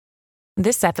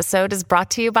This episode is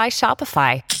brought to you by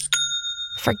Shopify.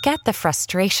 Forget the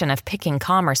frustration of picking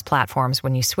commerce platforms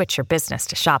when you switch your business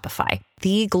to Shopify,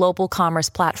 the global commerce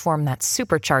platform that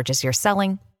supercharges your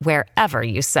selling wherever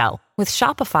you sell. With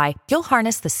Shopify, you'll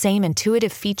harness the same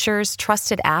intuitive features,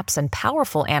 trusted apps, and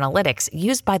powerful analytics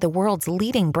used by the world's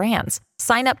leading brands.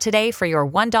 Sign up today for your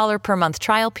 $1 per month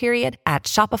trial period at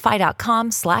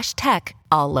shopify.com/tech,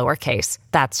 all lowercase.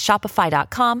 That's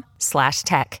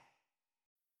shopify.com/tech.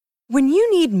 When you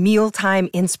need mealtime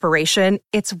inspiration,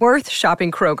 it's worth shopping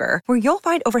Kroger, where you'll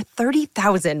find over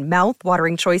 30,000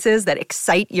 mouth-watering choices that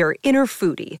excite your inner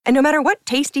foodie. And no matter what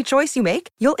tasty choice you make,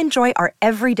 you'll enjoy our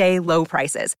everyday low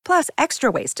prices, plus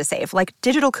extra ways to save, like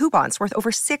digital coupons worth over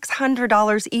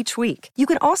 $600 each week. You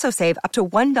can also save up to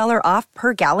 $1 off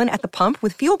per gallon at the pump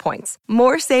with fuel points.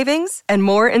 More savings and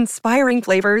more inspiring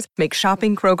flavors make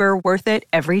shopping Kroger worth it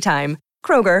every time.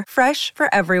 Kroger, fresh for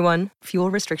everyone.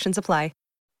 Fuel restrictions apply.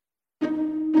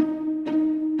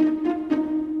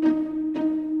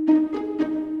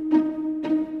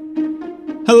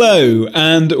 Hello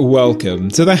and welcome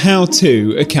to the How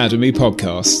To Academy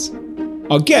podcast.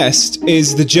 Our guest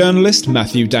is the journalist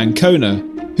Matthew D'Ancona,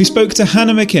 who spoke to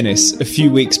Hannah McInnes a few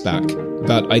weeks back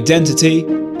about identity,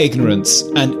 ignorance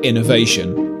and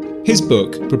innovation. His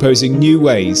book proposing new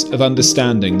ways of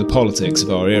understanding the politics of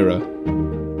our era.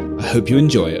 I hope you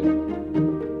enjoy it.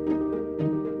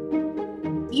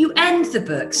 You end the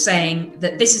book saying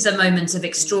that this is a moment of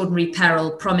extraordinary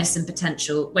peril, promise and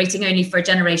potential, waiting only for a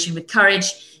generation with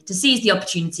courage to seize the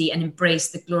opportunity and embrace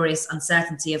the glorious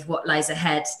uncertainty of what lies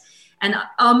ahead. And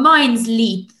our minds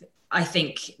leap, I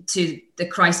think, to the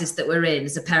crisis that we're in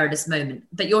as a perilous moment.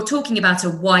 But you're talking about a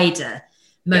wider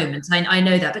moment. Yeah. I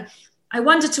know that. But I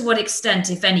wonder to what extent,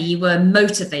 if any, you were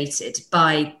motivated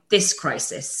by this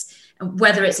crisis,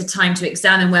 whether it's a time to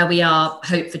examine where we are,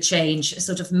 hope for change, a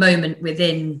sort of moment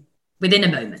within a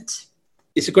moment.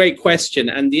 It's a great question.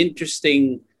 And the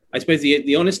interesting, I suppose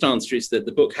the honest answer is that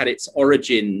the book had its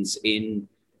origins in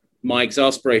my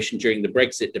exasperation during the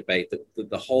Brexit debate, that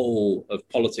the whole of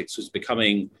politics was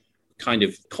becoming kind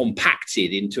of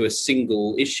compacted into a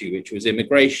single issue, which was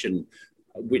immigration,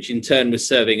 which in turn was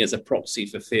serving as a proxy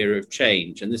for fear of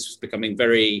change. And this was becoming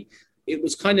it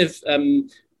was kind of,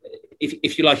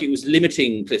 if you like, it was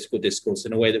limiting political discourse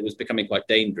in a way that was becoming quite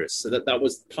dangerous. So that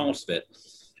was part of it.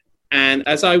 And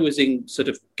as I was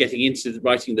getting into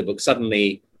writing the book,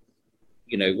 suddenly,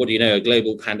 what do you know, a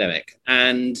global pandemic.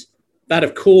 And that,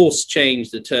 of course,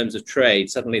 changed the terms of trade.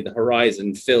 Suddenly the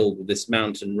horizon filled with this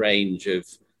mountain range of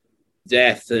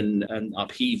death and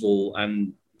upheaval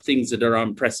and things that are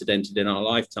unprecedented in our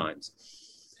lifetimes.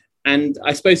 And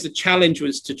I suppose the challenge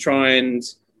was to try and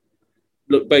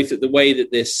look both at the way that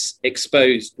this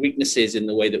exposed weaknesses in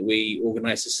the way that we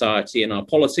organize society and our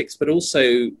politics, but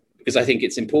also because I think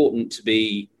it's important to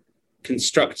be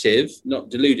constructive, not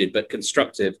deluded, but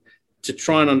constructive, to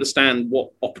try and understand what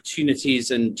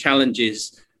opportunities and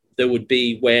challenges there would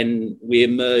be when we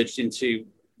emerged into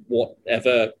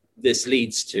whatever this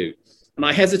leads to. And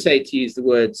I hesitate to use the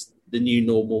words the new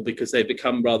normal because they've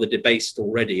become rather debased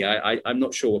already. I'm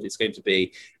not sure what it's going to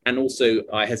be. And also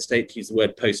I hesitate to use the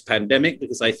word post-pandemic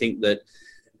because I think that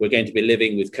we're going to be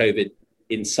living with COVID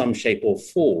in some shape or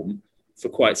form for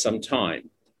quite some time.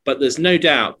 But there's no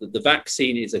doubt that the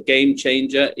vaccine is a game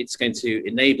changer. It's going to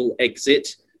enable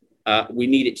exit. We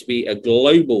need it to be a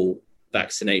global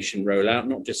vaccination rollout,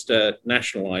 not just a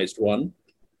nationalized one.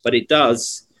 But it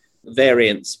does,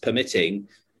 variants permitting,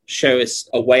 show us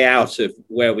a way out of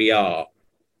where we are.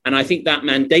 And I think that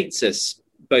mandates us,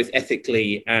 both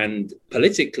ethically and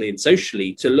politically and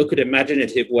socially, to look at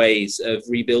imaginative ways of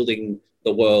rebuilding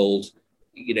the world,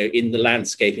 in the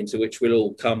landscape into which we'll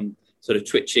all come sort of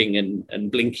twitching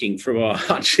and blinking from our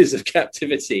hutches of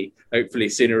captivity, hopefully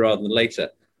sooner rather than later.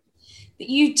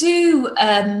 You do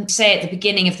say at the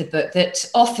beginning of the book that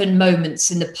often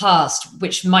moments in the past,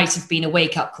 which might have been a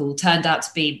wake-up call, turned out to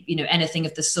be, anything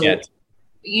of the sort. Yeah.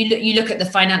 You look at the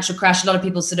financial crash, a lot of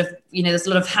people there's a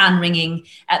lot of hand-wringing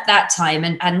at that time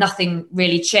and nothing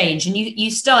really changed. And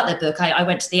you start the book, I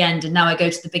went to the end and now I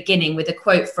go to the beginning with a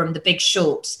quote from The Big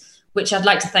Short, which I'd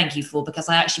like to thank you for because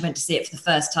I actually went to see it for the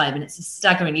first time and it's a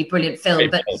staggeringly brilliant film.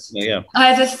 But yeah.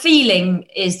 I have a feeling,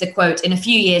 is the quote, in a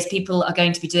few years, people are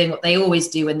going to be doing what they always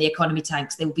do when the economy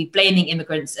tanks. They will be blaming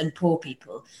immigrants and poor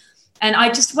people. And I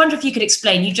just wonder if you could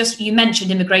explain, you mentioned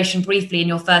immigration briefly in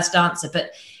your first answer,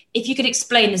 but if you could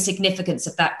explain the significance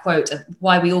of that quote, of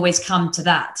why we always come to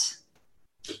that.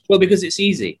 Well, because it's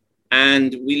easy.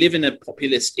 And we live in a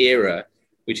populist era,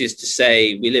 which is to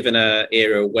say we live in an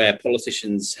era where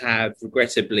politicians have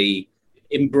regrettably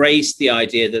embraced the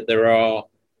idea that there are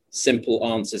simple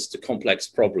answers to complex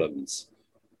problems.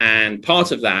 And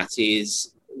part of that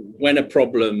is when a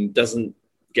problem doesn't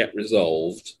get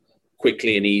resolved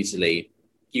quickly and easily,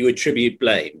 you attribute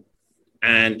blame.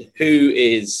 And who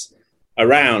is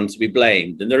around to be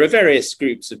blamed? And there are various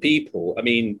groups of people. I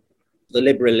mean, the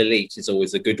liberal elite is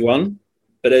always a good one.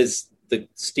 But as the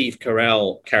Steve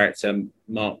Carell character,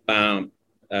 Mark Baum,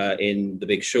 in The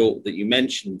Big Short that you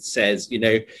mentioned says, you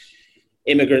know,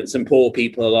 immigrants and poor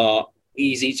people are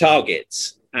easy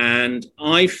targets. And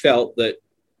I felt that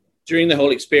during the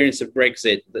whole experience of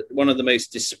Brexit, that one of the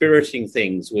most dispiriting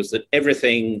things was that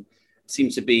everything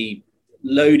seemed to be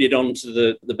loaded onto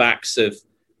the backs of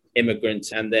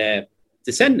immigrants and their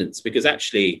descendants, because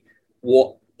actually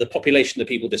what the population that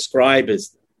people describe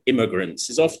as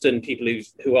immigrants is often people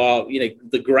who are, you know,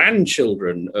 the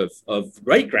grandchildren of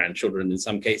great-grandchildren in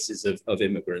some cases of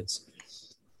immigrants.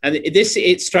 And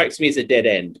it strikes me as a dead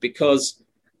end, because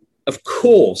of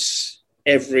course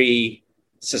every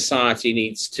society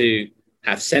needs to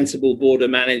have sensible border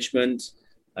management.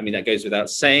 I mean, that goes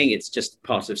without saying. It's just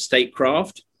part of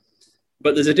statecraft.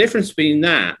 But there's a difference between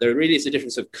that. There really is a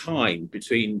difference of kind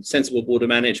between sensible border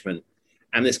management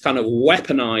and this kind of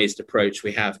weaponized approach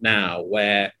we have now,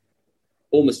 where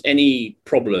almost any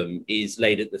problem is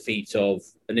laid at the feet of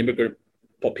an immigrant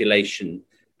population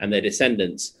and their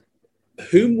descendants,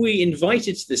 whom we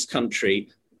invited to this country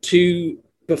to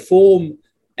perform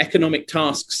economic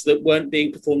tasks that weren't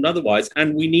being performed otherwise,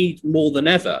 and we need more than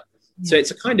ever. Yeah. So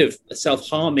it's a kind of a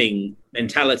self-harming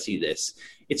mentality, this.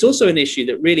 It's also an issue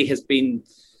that really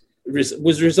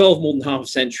was resolved more than half a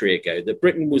century ago, that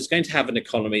Britain was going to have an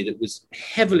economy that was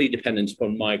heavily dependent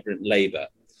upon migrant labour.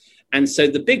 And so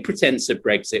the big pretense of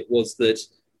Brexit was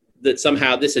that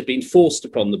somehow this had been forced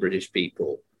upon the British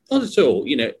people. Not at all.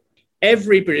 You know,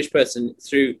 every British person,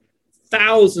 through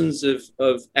thousands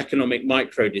of economic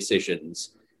micro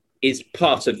decisions, is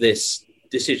part of this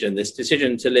decision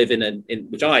to live in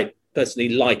which I personally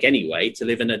like anyway, to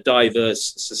live in a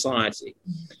diverse society.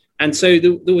 And so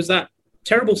there was that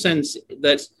terrible sense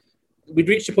that we'd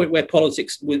reached a point where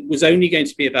politics was only going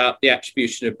to be about the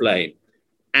attribution of blame.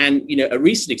 And, you know, a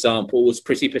recent example was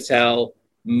Priti Patel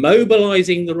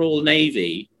mobilizing the Royal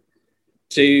Navy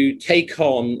to take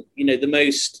on, you know, the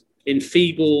most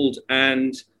enfeebled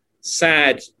and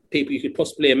sad people you could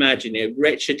possibly imagine, you know,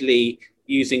 wretchedly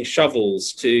using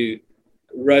shovels to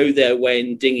row their way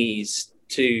in dinghies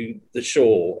to the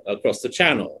shore across the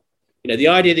channel. You know, the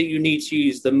idea that you need to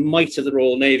use the might of the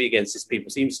Royal Navy against these people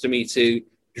seems to me to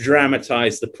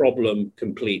dramatize the problem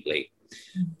completely.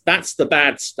 That's the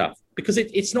bad stuff, because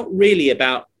it's not really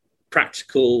about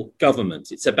practical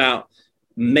government. It's about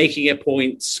making a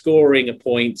point, scoring a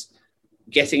point,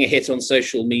 getting a hit on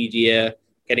social media,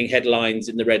 getting headlines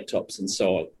in the red tops and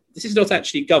so on. This is not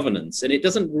actually governance, and it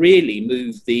doesn't really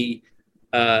move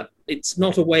it's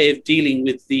not a way of dealing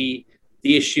with the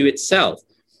issue itself.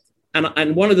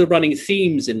 And one of the running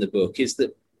themes in the book is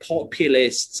that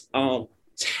populists are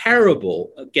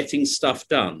terrible at getting stuff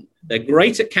done. They're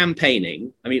great at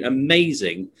campaigning. I mean,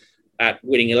 amazing at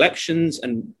winning elections.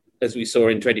 And as we saw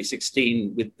in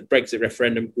 2016 with the Brexit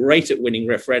referendum, great at winning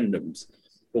referendums.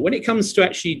 But when it comes to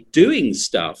actually doing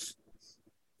stuff,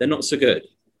 they're not so good.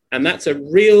 And that's a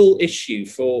real issue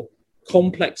for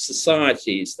complex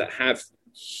societies that have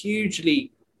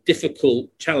hugely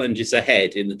difficult challenges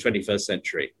ahead in the 21st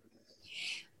century.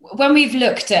 When we've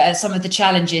looked at some of the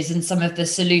challenges and some of the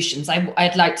solutions,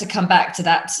 I'd like to come back to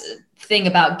that thing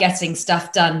about getting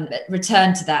stuff done,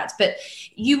 return to that. But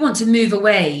you want to move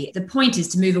away. The point is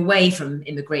to move away from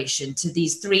immigration to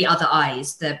these three other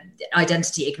I's, the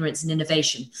identity, ignorance, and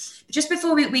innovation. But just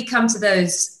before we come to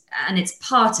those, and it's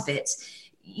part of it,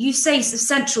 you say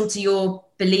central to your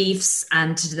beliefs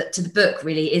and to the book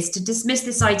really is to dismiss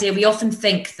this idea. We often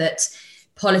think that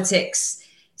politics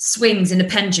swings in a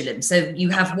pendulum. So you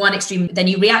have one extreme, then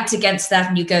you react against that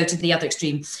and you go to the other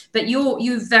extreme. But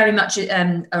you very much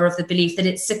are of the belief that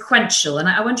it's sequential. And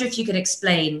I wonder if you could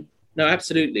explain. No,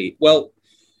 absolutely. Well,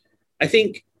 I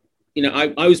think, you know,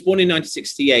 I was born in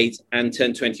 1968 and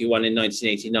turned 21 in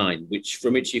 1989,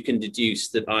 from which you can deduce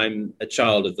that I'm a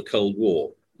child of the Cold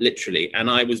War, literally. And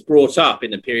I was brought up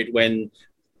in a period when,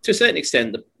 to a certain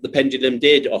extent, the pendulum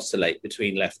did oscillate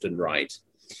between left and right.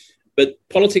 But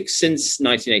politics since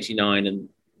 1989 and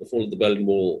the fall of the Berlin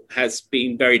Wall has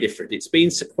been very different. It's been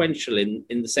sequential in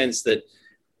the sense that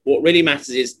what really matters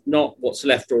is not what's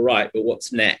left or right, but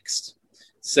what's next.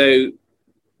 So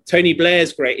Tony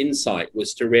Blair's great insight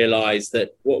was to realize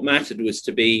that what mattered was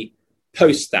to be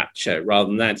post-Thatcher rather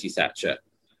than anti-Thatcher.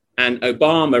 And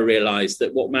Obama realized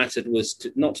that what mattered was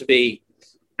not to be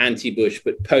anti-Bush,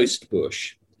 but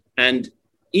post-Bush. And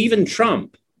even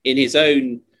Trump in his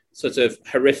own sort of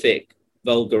horrific,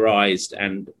 vulgarized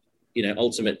and,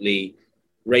 ultimately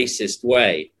racist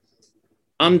way,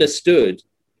 understood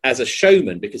as a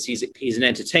showman, because he's an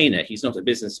entertainer, he's not a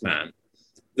businessman,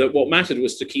 that what mattered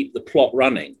was to keep the plot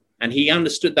running. And he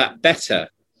understood that better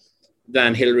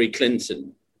than Hillary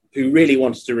Clinton, who really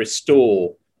wanted to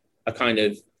restore a kind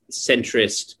of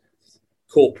centrist,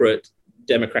 corporate,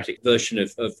 democratic version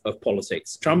of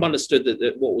politics. Trump understood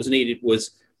that what was needed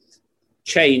was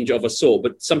change of a sort,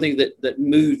 but something that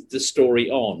moved the story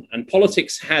on. And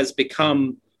politics has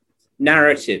become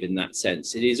narrative in that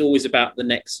sense. It is always about the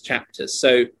next chapter.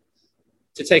 So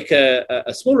to take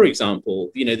a smaller example,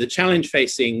 the challenge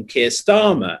facing Keir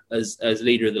Starmer as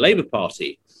leader of the Labour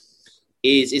Party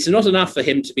is it's not enough for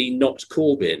him to be not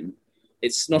Corbyn.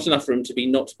 It's not enough for him to be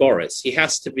not Boris. He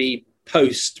has to be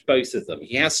post both of them.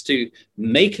 He has to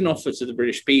make an offer to the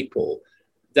British people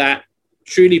that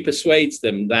truly persuades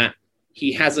them that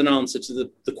he has an answer to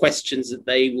the questions that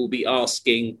they will be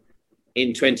asking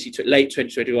in late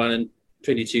 2021 and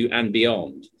 22 and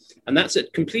beyond. And that's a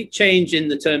complete change in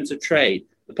the terms of trade.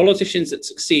 The politicians that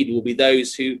succeed will be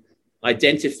those who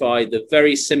identify the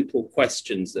very simple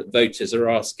questions that voters are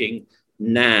asking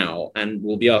now and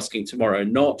will be asking tomorrow,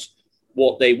 not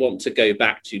what they want to go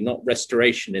back to, not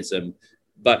restorationism,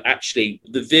 but actually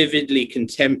the vividly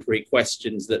contemporary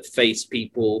questions that face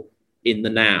people in the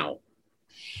now.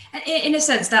 In a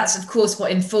sense, that's, of course,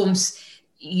 what informs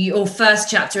your first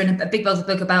chapter in a big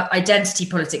book about identity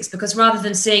politics, because rather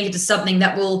than seeing it as something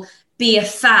that will be a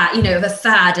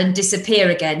fad and disappear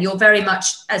again, you're very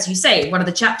much, as you say, one of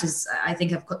the chapters, I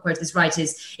think I've quoted this right,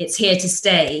 is it's here to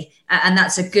stay, and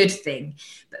that's a good thing.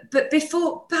 But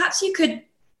before, perhaps you could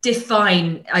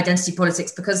define identity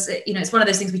politics, because it's one of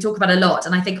those things we talk about a lot,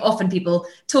 and I think often people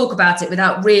talk about it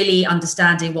without really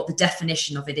understanding what the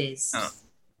definition of it is.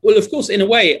 Well, of course, in a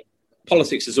way,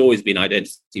 politics has always been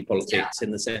identity politics,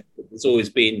 in the sense that there's always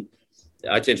been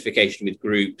identification with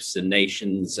groups and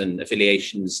nations and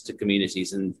affiliations to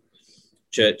communities and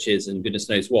churches and goodness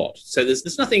knows what. So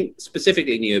there's nothing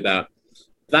specifically new about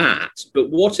that. But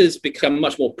what has become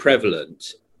much more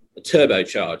prevalent,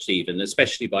 turbocharged even,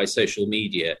 especially by social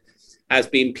media, has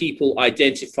been people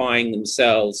identifying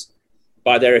themselves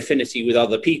by their affinity with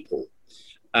other people.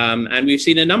 And we've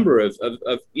seen a number of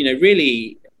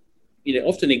really,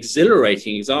 often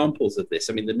exhilarating examples of this.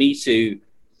 I mean, the Me Too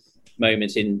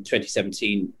moment in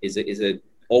 2017 is an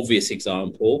obvious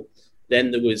example.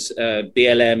 Then there was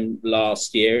BLM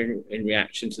last year in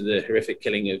reaction to the horrific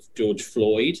killing of George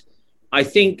Floyd. I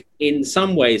think in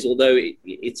some ways, although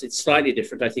it's slightly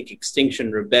different, I think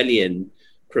Extinction Rebellion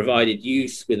provided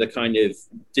youth with a kind of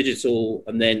digital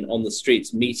and then on the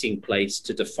streets meeting place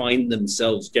to define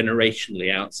themselves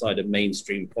generationally outside of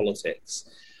mainstream politics.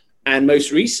 And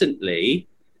most recently,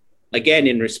 again,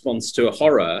 in response to a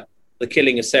horror, the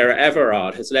killing of Sarah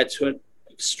Everard has led to an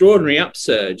extraordinary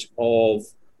upsurge of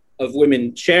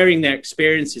women sharing their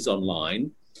experiences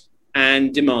online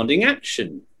and demanding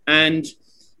action. And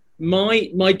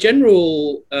my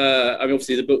general,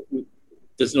 obviously the book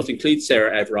does not include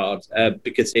Sarah Everard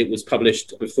because it was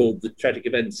published before the tragic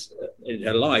events in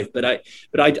her life. But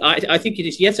I think it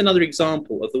is yet another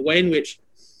example of the way in which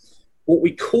what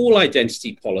we call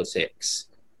identity politics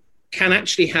can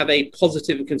actually have a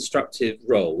positive and constructive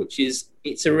role, which is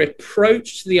it's a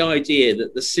reproach to the idea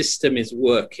that the system is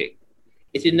working.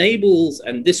 It enables,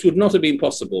 and this would not have been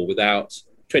possible without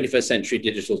 21st century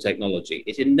digital technology,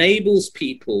 it enables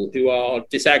people who are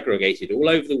disaggregated all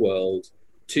over the world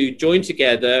to join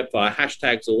together via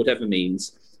hashtags or whatever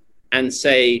means and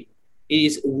say it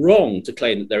is wrong to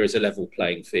claim that there is a level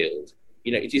playing field.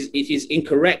 It is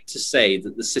incorrect to say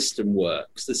that the system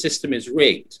works. The system is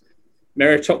rigged.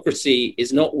 Meritocracy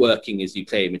is not working as you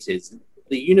claim it is.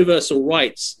 The universal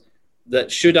rights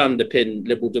that should underpin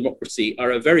liberal democracy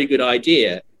are a very good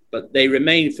idea, but they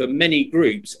remain for many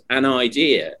groups an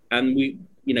idea, and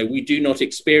we do not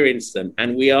experience them,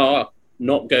 and we are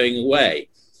not going away.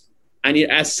 And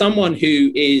as someone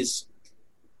who is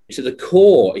to the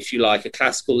core, if you like, a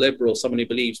classical liberal, someone who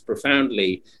believes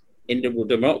profoundly in liberal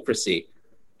democracy,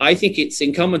 I think it's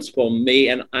incumbent upon me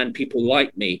and people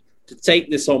like me to take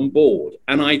this on board.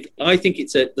 And I think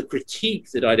it's the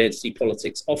critique that identity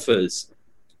politics offers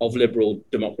of liberal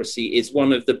democracy is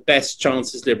one of the best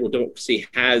chances liberal democracy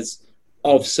has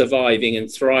of surviving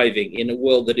and thriving in a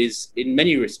world that is in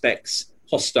many respects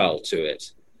hostile to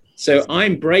it. So I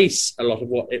embrace a lot of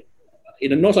what it,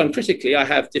 not uncritically, I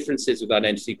have differences with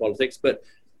identity politics, but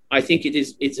I think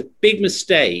it's a big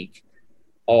mistake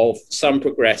of some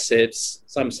progressives,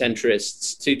 some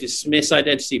centrists, to dismiss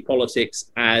identity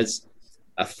politics as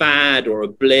a fad or a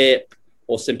blip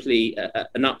or simply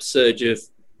an upsurge of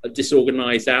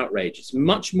disorganized outrage. It's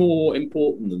much more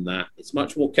important than that. It's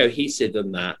much more cohesive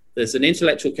than that. There's an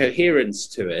intellectual coherence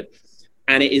to it,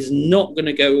 and it is not going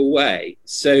to go away.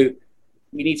 So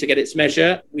we need to get its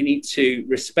measure. We need to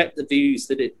respect the views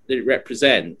that it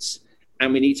represents,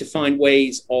 and we need to find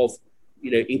ways of,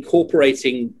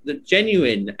 incorporating the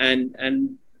genuine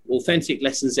and authentic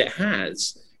lessons it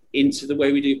has into the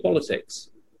way we do politics.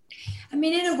 I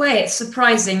mean, in a way, it's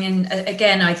surprising, and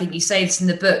again, I think you say this in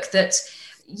the book, that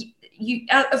you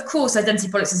of course, identity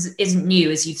politics isn't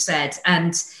new, as you've said,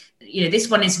 and this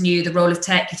one is new, the role of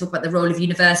tech. You talk about the role of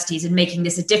universities and making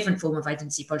this a different form of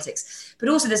identity politics, but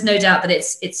also there's no doubt that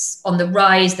it's on the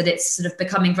rise, that it's sort of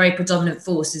becoming very predominant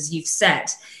force, as you've said.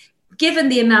 Given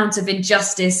the amount of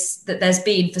injustice that there's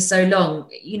been for so long,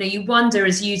 you wonder,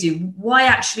 as you do, why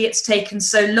actually it's taken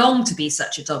so long to be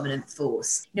such a dominant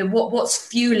force. What's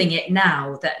fueling it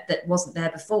now that wasn't there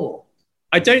before?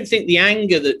 I don't think the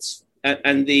anger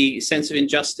and the sense of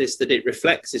injustice that it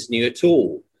reflects is new at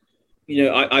all.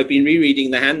 I've been rereading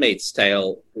The Handmaid's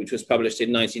Tale, which was published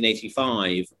in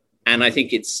 1985, and I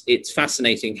think it's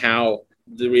fascinating how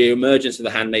the reemergence of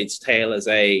The Handmaid's Tale as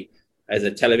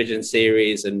a television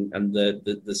series and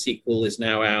the sequel is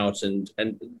now out, and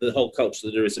the whole culture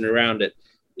that has arisen around it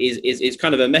is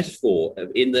kind of a metaphor,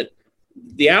 in that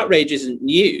the outrage isn't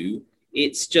new.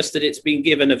 It's just that it's been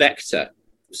given a vector.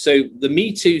 So the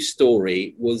Me Too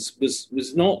story was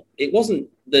not, it wasn't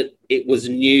that it was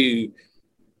new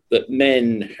that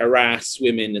men harass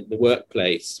women at the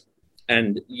workplace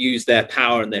and use their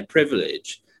power and their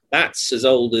privilege. That's as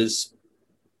old as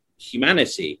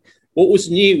humanity. What was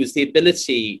new was the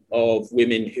ability of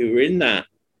women who were in that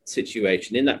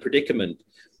situation, in that predicament,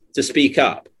 to speak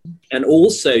up, and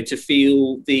also to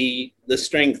feel the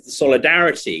strength, the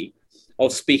solidarity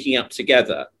of speaking up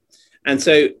together. And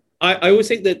so I always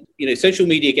think that, social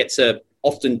media gets a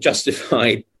often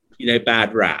justified,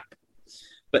 bad rap.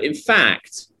 But in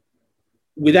fact,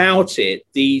 without it,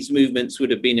 these movements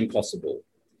would have been impossible.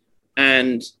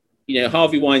 And,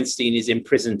 Harvey Weinstein is in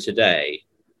prison today.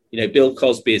 Bill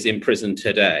Cosby is in prison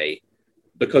today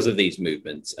because of these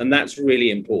movements. And that's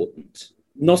really important.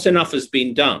 Not enough has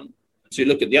been done. To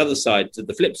look at the other side, to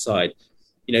the flip side,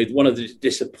 one of the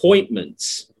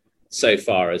disappointments so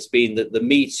far has been that the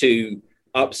Me Too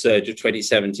upsurge of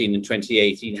 2017 and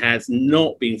 2018 has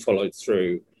not been followed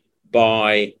through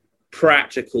by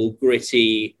practical,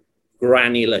 gritty,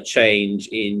 granular change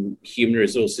in human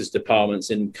resources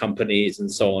departments in companies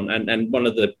and so on. And one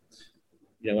of the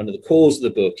cause of the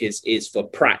book is for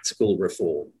practical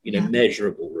reform,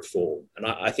 measurable reform. And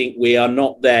I think we are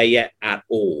not there yet at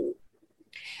all.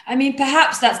 I mean,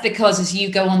 perhaps that's because, as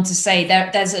you go on to say,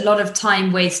 there's a lot of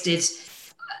time wasted,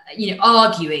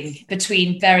 arguing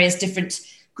between various different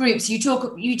groups. You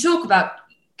talk about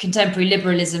contemporary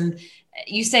liberalism.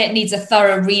 You say it needs a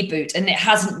thorough reboot, and it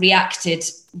hasn't reacted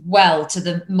well to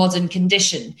the modern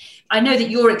condition. I know that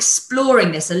you're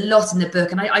exploring this a lot in the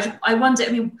book, and I wonder,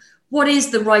 what is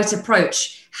the right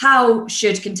approach? How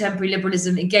should contemporary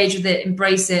liberalism engage with it,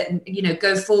 embrace it, and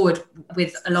go forward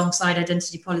with alongside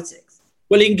identity politics?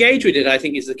 Well, engage with it, I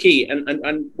think, is the key.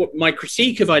 And what my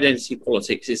critique of identity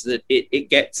politics is that it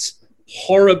gets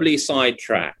horribly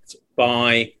sidetracked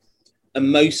by a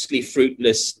mostly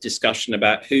fruitless discussion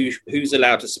about who's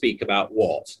allowed to speak about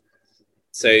what.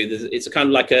 So it's a kind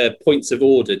of like a points of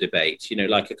order debate,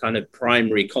 like a kind of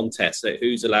primary contest that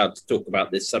who's allowed to talk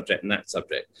about this subject and that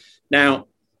subject. Now,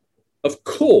 of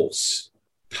course,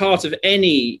 part of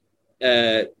any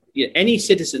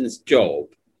citizen's job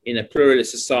in a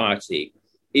pluralist society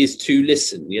is to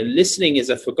listen. Listening is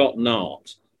a forgotten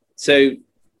art. So,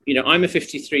 I'm a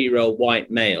 53-year-old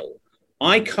white male.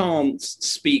 I can't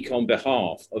speak on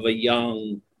behalf of a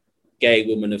young gay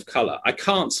woman of color. I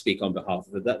can't speak on behalf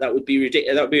of her. That would be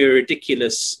ridiculous. That would be a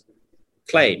ridiculous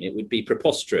claim. It would be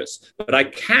preposterous. But I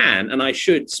can and I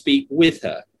should speak with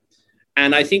her.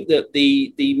 And I think that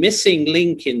the missing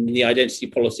link in the identity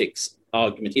politics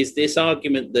argument is this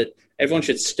argument that everyone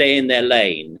should stay in their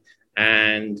lane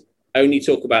and only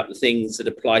talk about the things that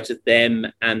apply to them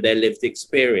and their lived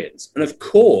experience. And of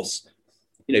course,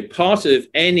 part of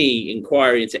any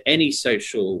inquiry into any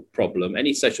social problem,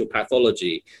 any social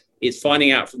pathology, is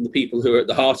finding out from the people who are at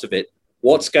the heart of it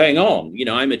what's going on.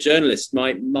 I'm a journalist.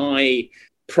 My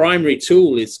primary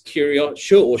tool is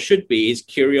should be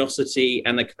curiosity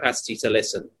and the capacity to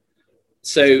listen.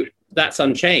 So that's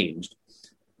unchanged.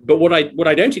 But what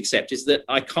I don't accept is that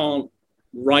I can't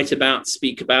write about,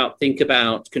 speak about, think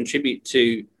about, contribute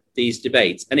to these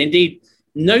debates. And indeed,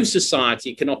 no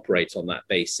society can operate on that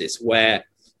basis where,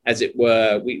 as it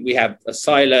were, we have a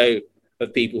silo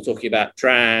of people talking about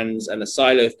trans, and a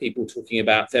silo of people talking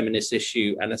about feminist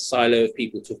issue, and a silo of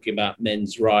people talking about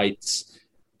men's rights.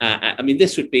 I mean,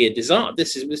 this would be a disaster.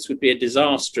 This would be a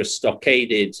disastrous,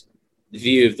 stockaded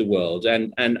view of the world,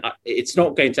 and it's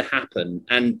not going to happen.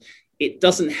 And it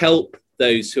doesn't help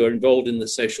those who are involved in the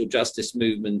social justice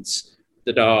movements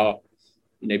that are,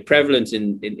 prevalent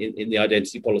in the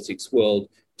identity politics world,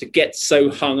 to get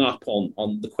so hung up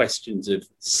on the questions of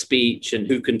speech and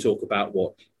who can talk about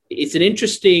what. It's an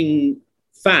interesting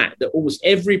fact that almost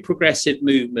every progressive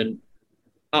movement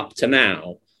up to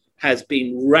now has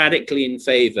been radically in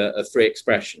favor of free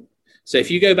expression. So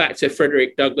if you go back to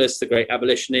Frederick Douglass, the great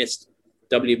abolitionist,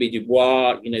 W.B. Du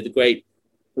Bois, the great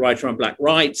writer on Black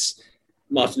rights,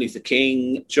 Martin Luther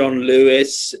King, John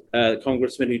Lewis,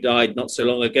 congressman who died not so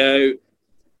long ago,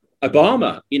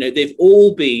 Obama, they've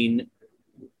all been,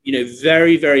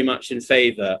 very, very much in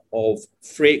favor of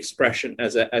free expression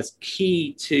as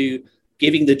key to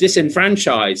giving the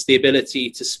disenfranchised the ability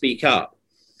to speak up.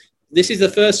 This is the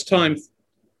first time,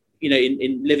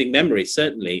 in living memory,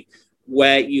 certainly,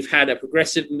 where you've had a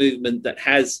progressive movement that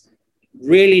has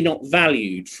really not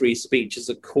valued free speech as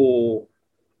a core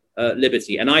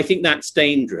liberty. And I think that's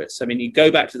dangerous. I mean, you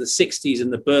go back to the 60s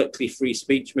and the Berkeley free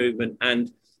speech movement,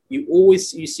 and you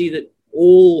see that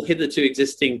all hitherto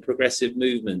existing progressive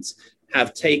movements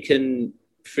have taken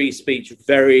free speech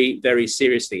very, very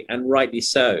seriously, and rightly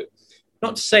so.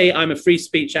 Not to say I'm a free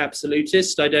speech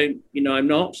absolutist. I'm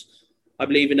not. I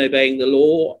believe in obeying the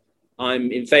law.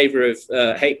 I'm in favor of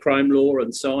hate crime law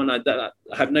and so on. I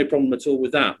have no problem at all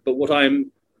with that. But what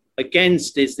I'm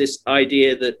against is this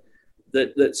idea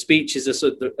that speech is a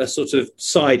sort of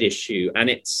side issue, and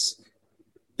it's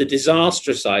the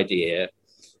disastrous idea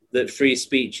that free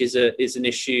speech is an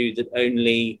issue that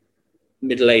only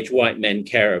middle-aged white men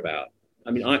care about.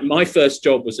 I mean, my first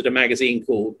job was at a magazine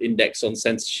called Index on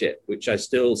Censorship, which I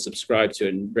still subscribe to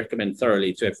and recommend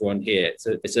thoroughly to everyone here.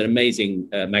 It's an amazing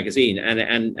magazine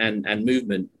and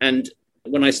movement. And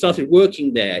when I started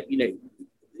working there,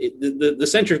 the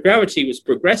center of gravity was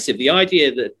progressive. The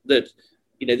idea that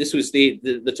this was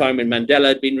the time when Mandela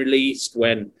had been released,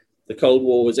 when the Cold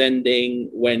War was ending,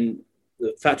 when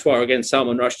the fatwa against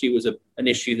Salman Rushdie was an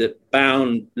issue that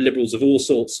bound liberals of all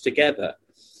sorts together.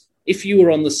 If you were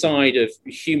on the side of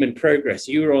human progress,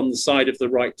 you were on the side of the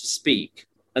right to speak.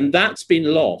 And that's been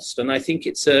lost. And I think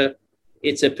it's a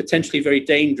potentially very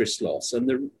dangerous loss.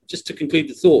 And just to conclude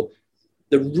the thought,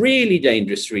 the really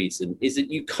dangerous reason is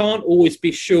that you can't always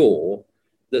be sure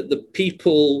that the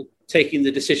people taking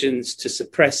the decisions to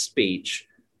suppress speech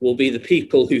will be the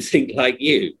people who think like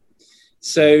you.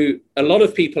 So a lot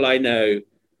of people I know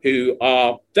who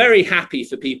are very happy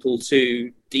for people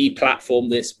to deplatform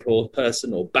this poor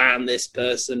person or ban this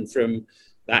person from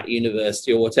that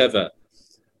university or whatever,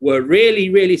 were really,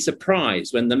 really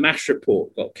surprised when the MASH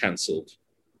report got cancelled.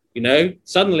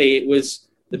 Suddenly it was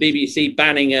the BBC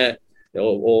banning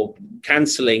or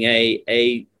cancelling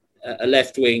a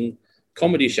left-wing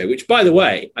comedy show, which, by the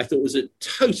way, I thought was a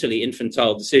totally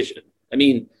infantile decision. I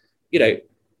mean,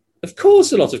 of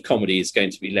course, a lot of comedy is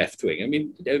going to be left-wing. I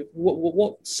mean,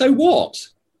 what? So what?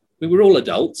 We were all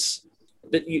adults.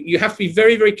 But you have to be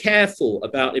very, very careful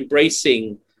about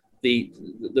embracing the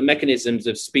mechanisms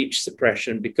of speech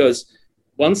suppression, because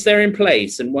once they're in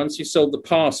place and once you've sold the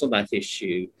pass on that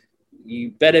issue,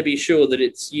 you better be sure that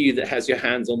it's you that has your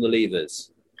hands on the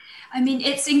levers. I mean,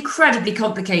 it's incredibly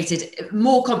complicated,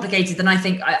 more complicated than I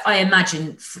think I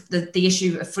imagine the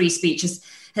issue of free speech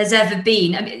has ever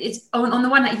been. I mean, it's on the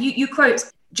one hand, you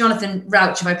quote Jonathan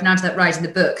Rauch, if I pronounced that right, in the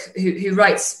book, who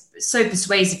writes so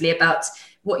persuasively about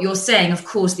what you're saying. Of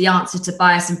course, the answer to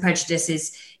bias and prejudice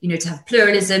is, to have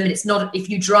pluralism. And it's not, if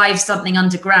you drive something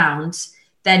underground,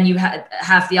 then you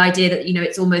have the idea that,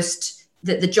 it's almost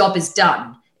that the job is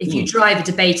done. If you drive a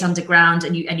debate underground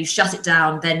and you shut it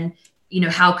down, then,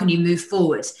 how can you move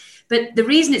forward? But the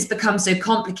reason it's become so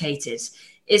complicated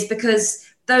is because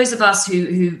those of us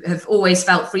who have always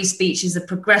felt free speech is a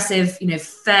progressive,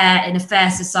 fair, in a fair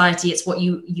society, it's what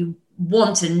you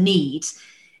want and need.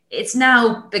 It's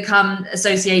now become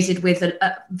associated with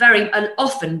very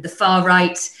often the far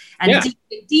right and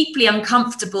deeply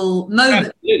uncomfortable moment.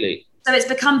 Absolutely. So it's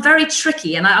become very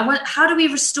tricky. And I wonder, how do we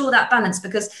restore that balance?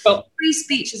 Because free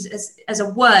speech as a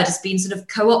word has been sort of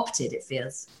co-opted, it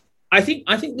feels. I think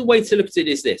the way to look at it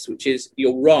is this, which is,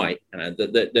 you're right,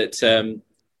 that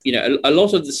a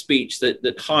lot of the speech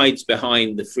that hides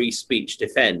behind the free speech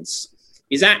defense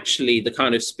is actually the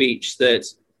kind of speech that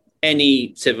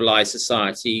any civilized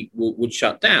society would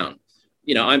shut down.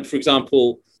 For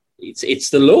example, it's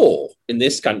the law in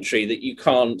this country that you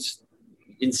can't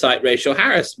incite racial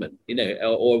harassment,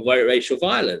 or racial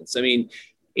violence. I mean,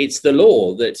 it's the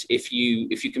law that if you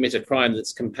commit a crime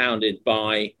that's compounded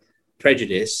by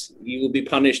prejudice, you will be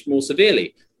punished more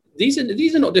severely. These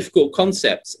are not difficult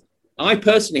concepts. I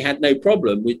personally had no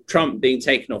problem with Trump being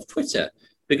taken off Twitter,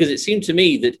 because it seemed to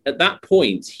me that at that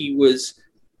point he was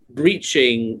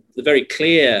breaching the very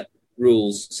clear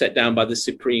rules set down by the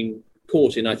Supreme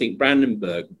Court in, I think,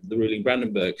 Brandenburg, the ruling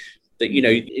Brandenburg, that,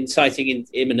 inciting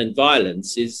imminent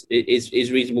violence is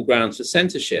reasonable grounds for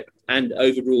censorship and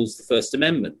overrules the First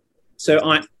Amendment. So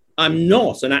I'm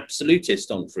not an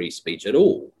absolutist on free speech at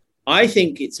all. I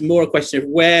think it's more a question of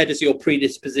where does your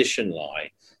predisposition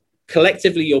lie?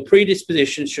 Collectively, your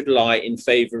predisposition should lie in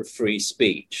favor of free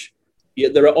speech.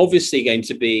 Yet there are obviously going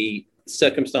to be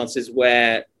circumstances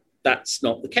where that's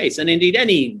not the case. And indeed,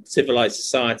 any civilized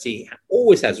society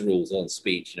always has rules on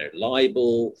speech,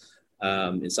 libel,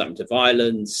 incitement to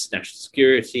violence, national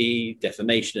security,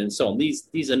 defamation, and so on.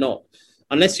 These are not,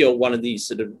 unless you're one of these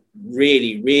sort of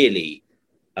really, really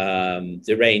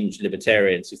deranged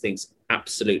libertarians who thinks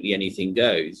absolutely anything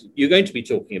goes, you're going to be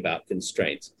talking about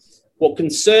constraints. What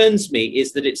concerns me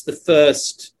is that it's the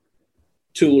first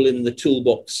tool in the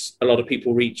toolbox a lot of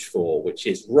people reach for, which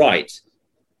is, right,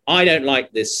 I don't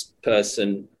like this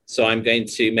person, so I'm going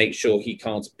to make sure he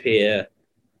can't appear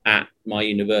at my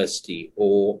university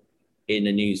or in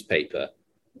a newspaper.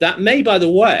 That may, by the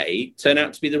way, turn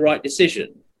out to be the right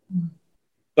decision,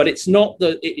 but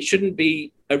it shouldn't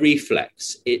be a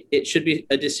reflex. It should be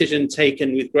a decision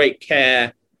taken with great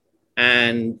care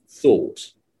and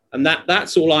thought. And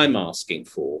that's all I'm asking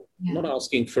for. Yeah. I'm not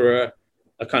asking for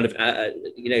a kind of,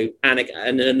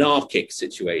 an anarchic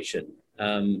situation.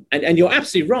 And you're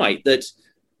absolutely right that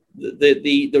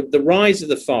the rise of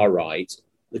the far right,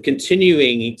 the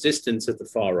continuing existence of the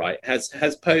far right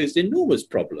has posed enormous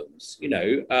problems,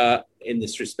 in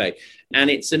this respect. And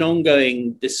it's an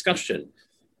ongoing discussion.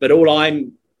 But all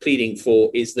I'm pleading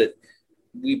for is that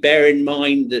we bear in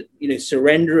mind that,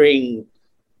 surrendering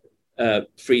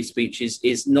free speech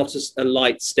is not a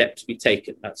light step to be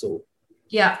taken. That's all.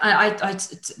 Yeah, I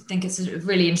think it's a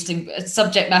really interesting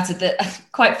subject matter that,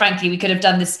 quite frankly, we could have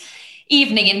done this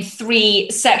evening in 3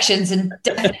 sections and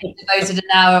definitely devoted an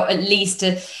hour at least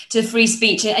to free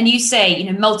speech. And you say,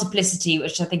 multiplicity,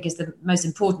 which I think is the most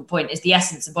important point, is the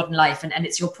essence of modern life. And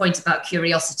it's your point about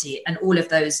curiosity. And all of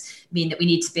those mean that we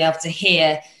need to be able to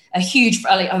hear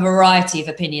a variety of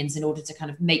opinions in order to kind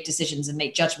of make decisions and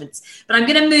make judgments. But I'm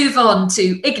going to move on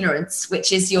to ignorance,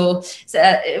 which is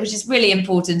which is really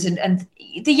important. And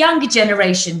the younger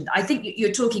generation, I think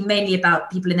you're talking mainly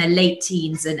about people in their late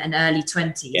teens and early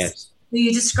 20s, yes, who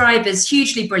you describe as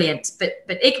hugely brilliant, but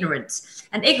ignorant.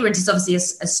 And ignorant is obviously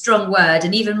a strong word,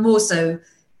 and even more so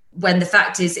when the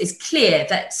fact is clear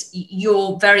that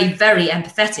you're very, very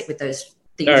empathetic with those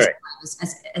that you describe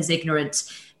as ignorant.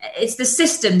 It's the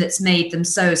system that's made them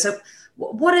so. So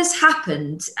what has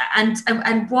happened,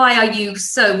 and why are you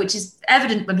so, which is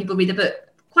evident when people read the book,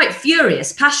 quite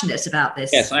furious, passionate about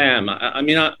this? Yes, I am. I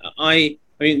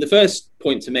mean, the first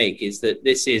point to make is that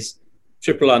this is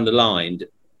triple underlined,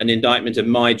 an indictment of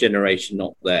my generation,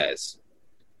 not theirs,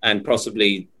 and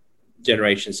possibly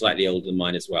generations slightly older than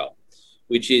mine as well,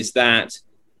 which is that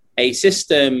a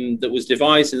system that was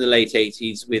devised in the late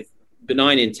 80s with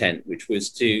benign intent, which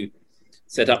was to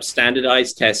set up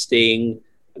standardized testing,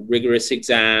 rigorous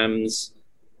exams,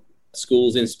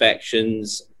 schools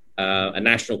inspections, a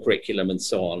national curriculum, and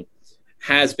so on,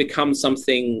 has become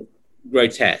something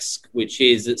grotesque, which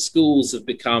is that schools have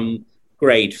become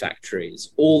grade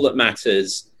factories. All that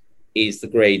matters is the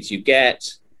grades you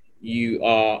get. You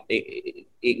are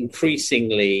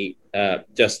increasingly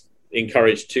just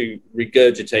encouraged to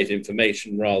regurgitate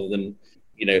information rather than,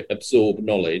 absorb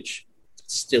knowledge.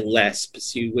 Still less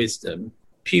pursue wisdom.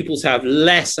 Pupils have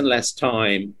less and less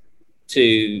time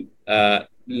to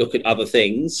look at other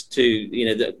things.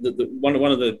 One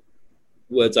of the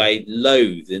words I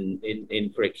loathe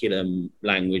in curriculum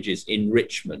language is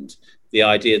enrichment. The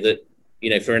idea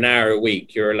that, for an hour a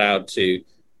week, you're allowed to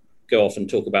go off and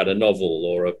talk about a novel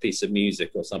or a piece of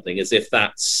music or something, as if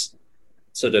that's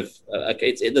sort of,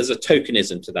 there's a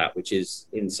tokenism to that, which is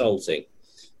insulting.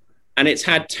 And it's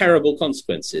had terrible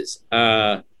consequences.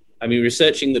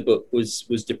 Researching the book was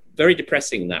very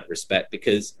depressing in that respect,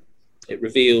 because it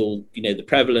revealed, the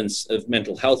prevalence of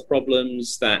mental health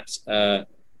problems that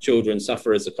children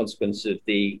suffer as a consequence of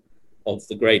the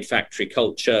grade factory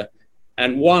culture.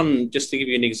 And just to give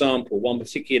you an example, one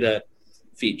particular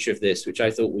feature of this, which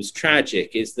I thought was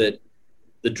tragic, is that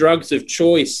the drugs of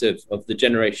choice of the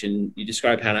generation you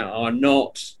describe, Hannah, are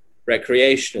not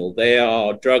recreational. They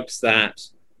are drugs that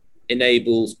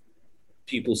enables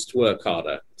pupils to work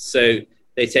harder. So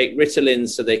they take Ritalin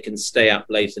so they can stay up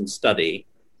late and study.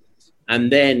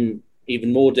 And then,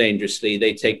 even more dangerously,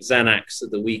 they take Xanax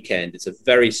at the weekend. It's a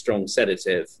very strong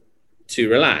sedative to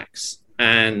relax.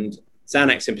 And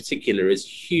Xanax in particular is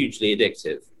hugely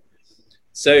addictive.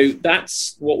 So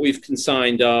that's what we've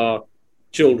consigned our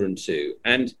children to.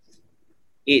 And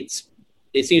it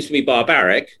seems to me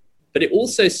barbaric, but it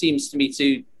also seems to me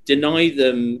to deny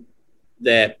them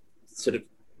their sort of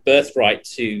birthright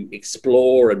to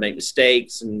explore and make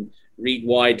mistakes and read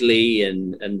widely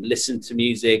and listen to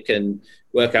music and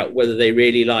work out whether they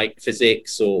really like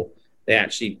physics or they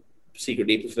actually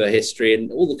secretly prefer history,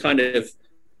 and all the kind of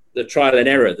the trial and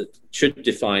error that should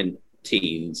define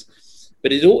teens.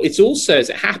 But it's also, as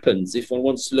it happens, if one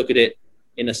wants to look at it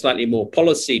in a slightly more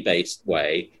policy-based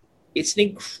way, it's an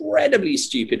incredibly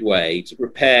stupid way to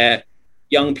prepare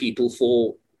young people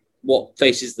for what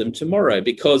faces them tomorrow.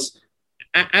 Because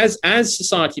as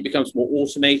society becomes more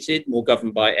automated, more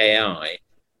governed by AI,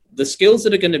 the skills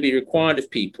that are going to be required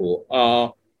of people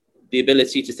are the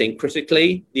ability to think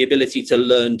critically, the ability to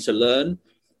learn,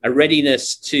 a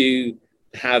readiness to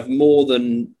have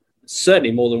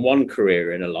certainly more than one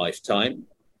career in a lifetime.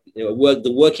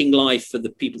 The working life for the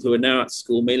people who are now at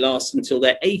school may last until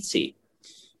they're 80.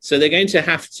 So they're going to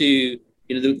have to,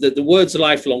 the words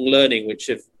lifelong learning, which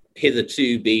have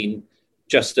hitherto been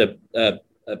just a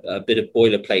bit of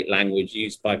boilerplate language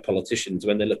used by politicians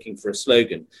when they're looking for a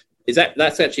slogan,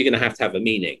 that's actually going to have a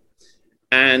meaning.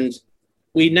 And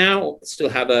we now still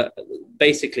have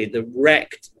basically the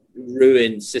wrecked,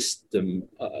 ruined system,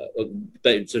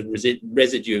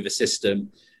 residue of a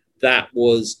system that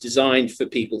was designed for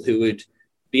people who would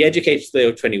be educated till they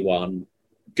were 21,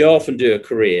 go off and do a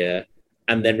career,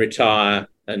 and then retire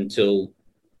until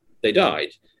they died.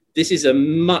 This is a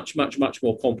much, much, much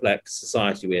more complex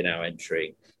society we're now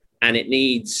entering, and it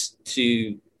needs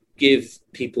to give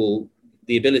people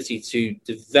the ability to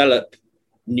develop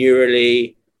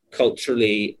neurally,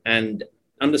 culturally, and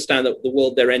understand that the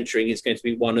world they're entering is going to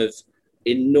be one of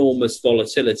enormous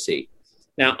volatility.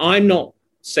 Now, I'm not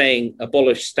saying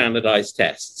abolish standardized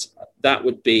tests. That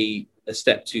would be a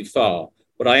step too far.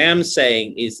 What I am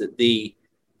saying is that the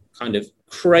kind of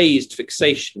crazed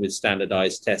fixation with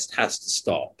standardized tests has to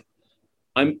stop.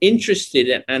 I'm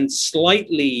interested and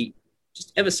slightly,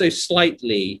 just ever so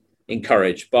slightly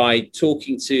encouraged by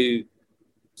talking to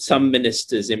some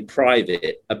ministers in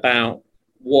private about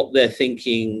what they're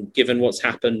thinking, given what's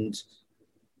happened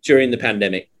during the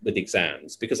pandemic with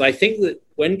exams. Because I think that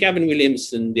when Gavin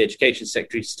Williamson, the Education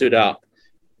Secretary, stood up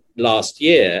last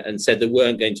year and said there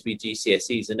weren't going to be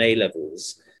GCSEs and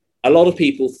A-levels, a lot of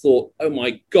people thought, oh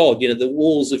my God, the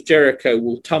walls of Jericho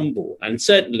will tumble. And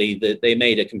certainly they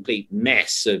made a complete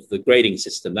mess of the grading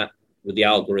system, that with the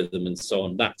algorithm and so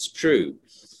on. That's true.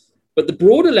 But the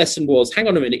broader lesson was, hang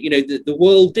on a minute, the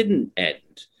world didn't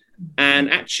end.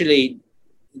 And actually,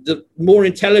 the more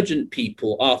intelligent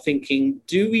people are thinking,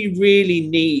 do we really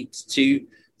need to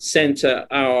center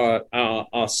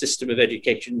our system of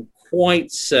education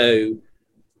quite so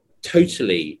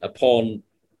totally upon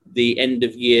the end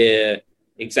of year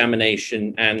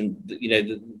examination and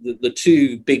the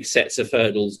two big sets of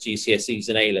hurdles, GCSEs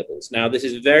and A-levels? Now, this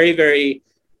is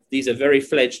these are very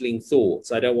fledgling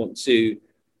thoughts. I don't want to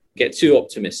get too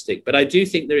optimistic, but I do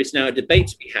think there is now a debate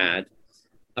to be had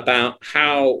about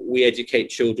how we educate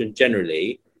children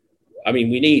generally. I mean,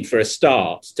 we need, for a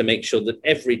start, to make sure that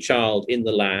every child in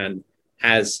the land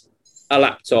has a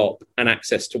laptop and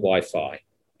access to Wi-Fi.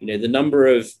 The number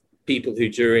of people who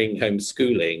during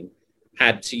homeschooling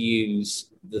had to use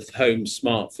the home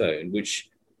smartphone, which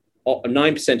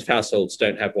 9% of households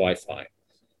don't have Wi-Fi.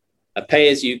 A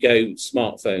pay-as-you-go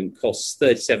smartphone costs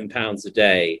 £37 a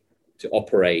day to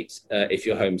operate if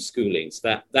you're homeschooling.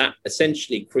 So that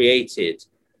essentially created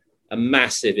a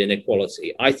massive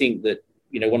inequality. I think that,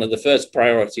 one of the first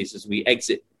priorities as we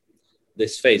exit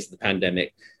this phase of the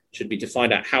pandemic should be to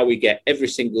find out how we get every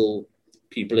single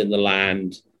people in the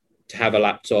land to have a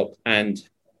laptop and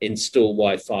install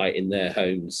Wi-Fi in their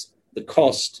homes. The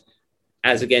cost,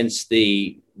 as against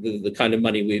the kind of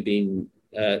money we've been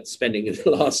spending in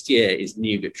the last year, is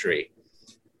nugatory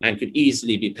and could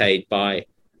easily be paid by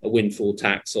a windfall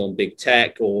tax on big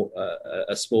tech or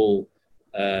a small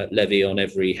levy on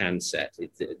every handset.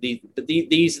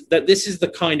 This is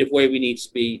the kind of way we need to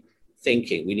be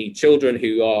thinking. We need children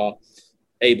who are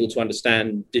able to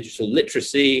understand digital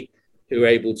literacy, who are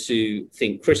able to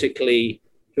think critically,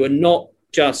 who are not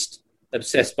just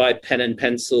obsessed by pen and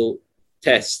pencil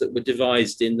tests that were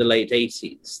devised in the late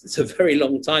 80s. It's a very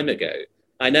long time ago.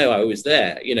 I know, I was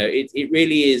there. It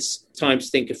really is time to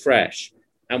think afresh.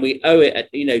 And we owe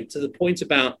it, to the point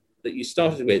about that you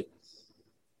started with,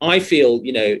 I feel,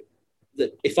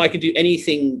 that if I can do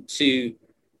anything to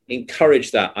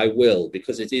encourage that, I will,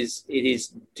 because it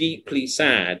is deeply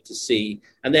sad to see,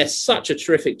 and they're such a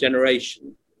terrific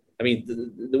generation. I mean,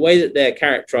 the way that they're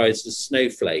characterized as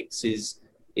snowflakes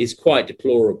is quite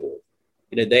deplorable.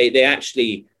 They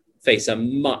actually face a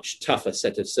much tougher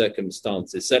set of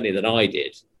circumstances, certainly than I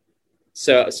did.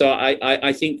 So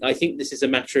I think this is a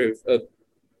matter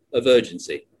of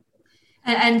urgency.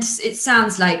 And it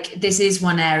sounds like this is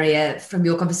one area from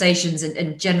your conversations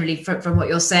and generally from what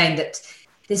you're saying, that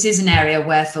this is an area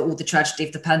where, for all the tragedy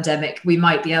of the pandemic, we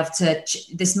might be able to,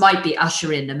 this might be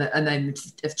usher in a moment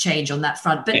of change on that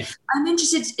front. But I'm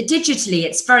interested, digitally,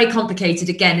 it's very complicated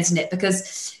again, isn't it?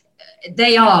 Because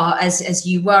they are, as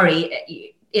you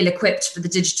worry, ill-equipped for the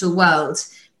digital world,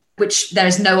 which there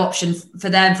is no option for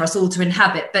us all to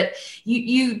inhabit. But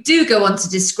you do go on to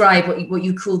describe what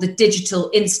you call the digital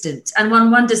instant. And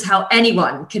one wonders how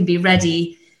anyone can be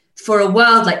ready for a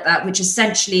world like that, which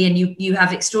essentially, and you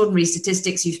have extraordinary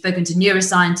statistics, you've spoken to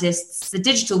neuroscientists, the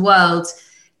digital world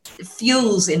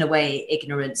fuels, in a way,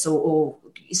 ignorance or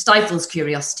stifles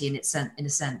curiosity in a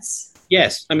sense.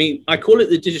 Yes. I mean, I call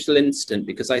it the digital instant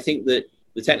because I think that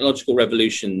the technological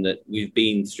revolution that we've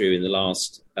been through in the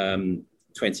last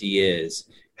 20 years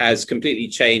has completely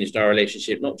changed our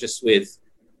relationship, not just with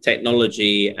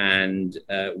technology and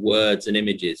words and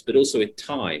images, but also with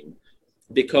time,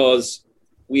 because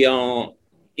we are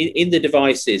in the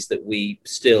devices that we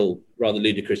still rather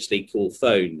ludicrously call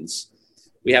phones.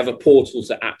 We have a portal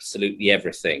to absolutely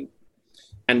everything.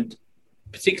 And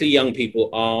particularly young people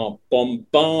are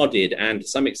bombarded and to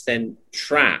some extent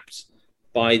trapped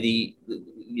by the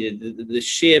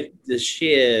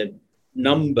sheer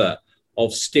number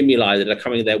of stimuli that are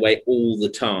coming their way all the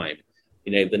time.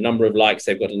 The number of likes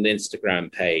they've got on an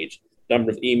Instagram page, number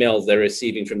of emails they're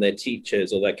receiving from their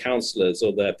teachers or their counselors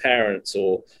or their parents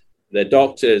or their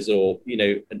doctors, or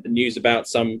news about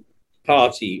some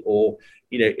party, or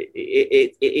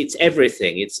it's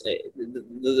everything. It's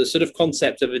the sort of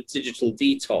concept of a digital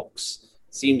detox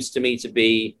seems to me to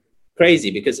be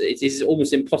crazy, because it is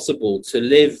almost impossible to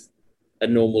live a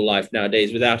normal life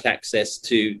nowadays without access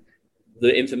to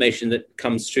the information that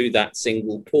comes through that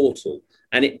single portal.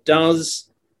 And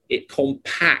it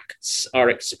compacts our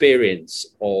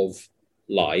experience of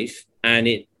life, and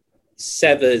it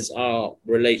severs our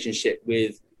relationship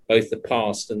with both the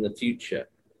past and the future.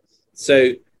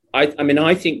 So I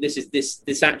think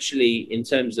this actually, in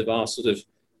terms of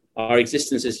our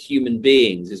existence as human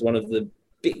beings, is one of the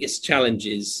biggest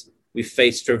challenges we've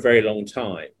faced for a very long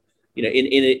time.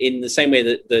 In the same way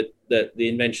that the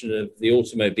invention of the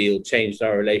automobile changed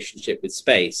our relationship with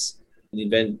space, the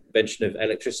invention of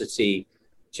electricity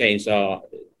changed the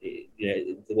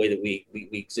way that we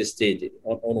existed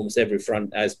on almost every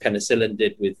front, as penicillin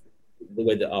did with the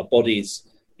way that our bodies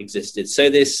existed. So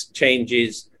this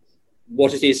changes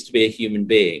what it is to be a human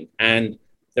being. And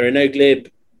there are no glib,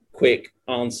 quick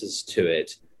answers to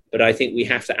it. But I think we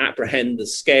have to apprehend the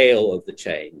scale of the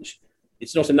change.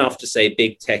 It's not enough to say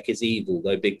big tech is evil,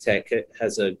 though big tech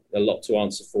has a lot to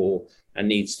answer for and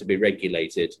needs to be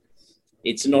regulated.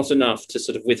 It's not enough to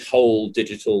sort of withhold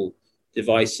digital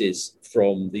devices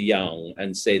from the young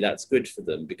and say that's good for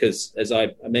them, because as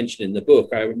I mentioned in the book,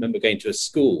 I remember going to a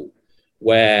school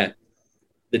where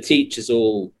the teachers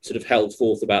all sort of held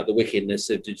forth about the wickedness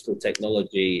of digital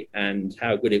technology and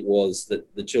how good it was that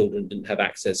the children didn't have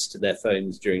access to their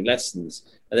phones during lessons.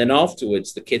 And then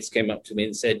afterwards, the kids came up to me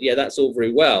and said, yeah, that's all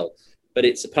very well, but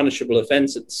it's a punishable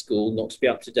offence at the school not to be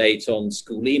up to date on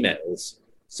school emails.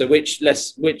 So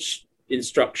which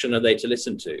instruction are they to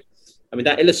listen to? I mean,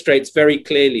 that illustrates very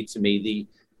clearly to me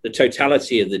the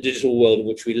totality of the digital world in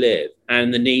which we live,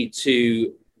 and the need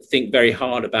to think very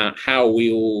hard about how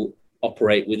we all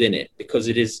operate within it, because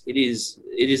it is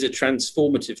a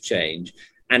transformative change,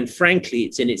 and frankly,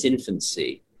 it's in its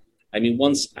infancy. I mean,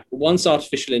 once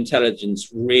artificial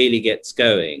intelligence really gets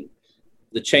going,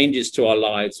 the changes to our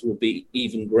lives will be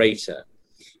even greater.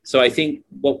 So I think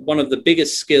one of the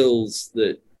biggest skills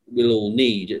that we'll all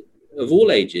need, of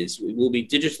all ages, will be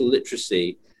digital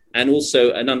literacy, and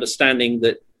also an understanding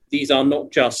that these are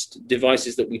not just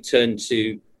devices that we turn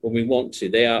to when we want to.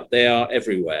 They are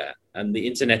everywhere. And the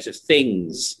Internet of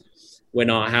Things, when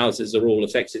our houses are all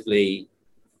effectively,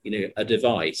 a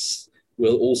device,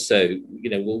 will also,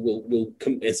 will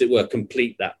as it were,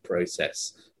 complete that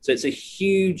process. So it's a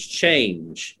huge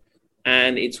change,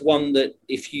 and it's one that,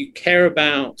 if you care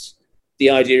about the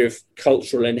idea of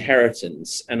cultural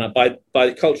inheritance, and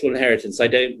by cultural inheritance, I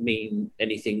don't mean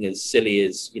anything as silly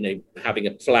as having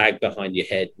a flag behind your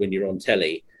head when you're on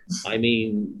telly. I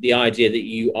mean the idea that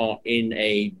you are in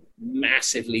a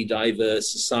massively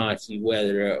diverse society where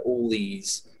there are all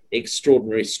these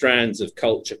extraordinary strands of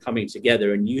culture coming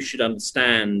together, and you should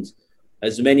understand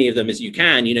as many of them as you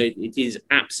can. It is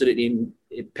absolutely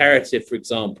imperative, for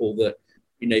example, that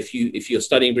if you're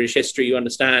studying British history, you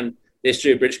understand the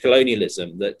history of British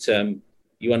colonialism, that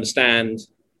you understand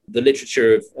the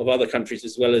literature of other countries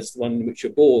as well as the one in which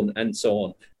you're born, and so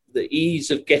on. The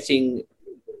ease of getting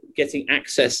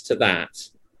access to that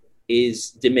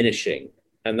is diminishing,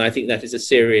 and I think that is a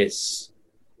serious.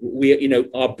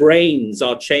 Our brains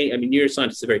are changing. I mean,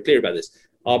 neuroscientists are very clear about this.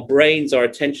 Our brains, our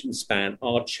attention span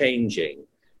are changing,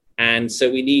 and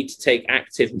so we need to take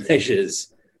active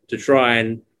measures to try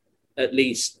and at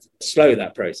least slow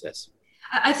that process.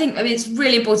 I think, it's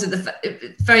really important,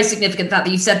 very significant fact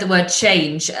that you said the word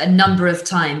change a number of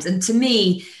times. And to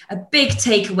me, a big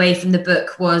takeaway from the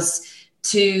book was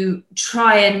to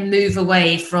try and move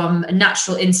away from a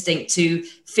natural instinct to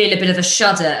feel a bit of a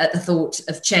shudder at the thought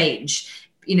of change.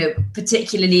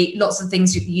 Particularly lots of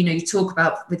things, you talk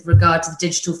about with regard to the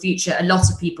digital future. A lot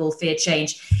of people fear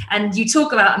change. And you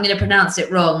talk about, I'm going to pronounce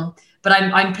it wrong, but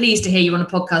I'm pleased to hear you on a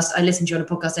podcast. I listened to you on a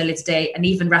podcast earlier today, and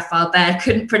even Raphael Baird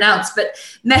couldn't pronounce, but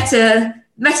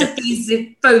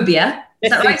metathesiophobia.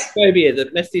 Is that right? The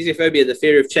metathesiophobia, the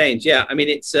fear of change. Yeah, I mean,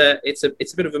 it's a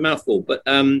bit of a mouthful, but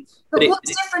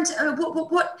what's different?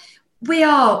 What we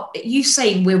are, you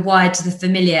say we're wired to the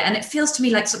familiar, and it feels to me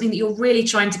like something that you're really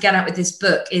trying to get at with this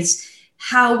book is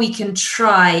how we can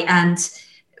try and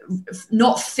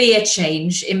not fear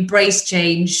change, embrace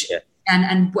change. Yeah.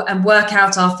 And work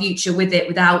out our future with it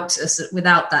without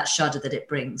that shudder that it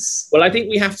brings. Well, I think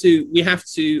we have to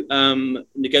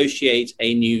negotiate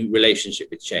a new relationship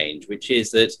with change, which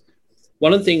is that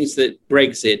one of the things that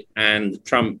Brexit and the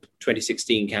Trump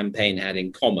 2016 campaign had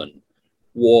in common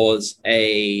was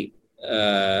a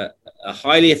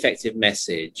highly effective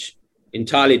message,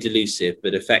 entirely delusive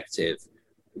but effective,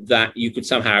 that you could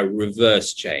somehow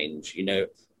reverse change.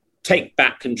 Take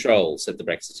back control, said the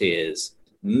Brexiteers.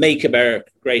 Make America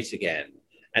great again.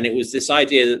 And it was this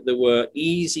idea that there were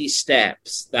easy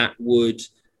steps that would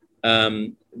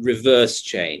reverse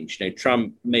change.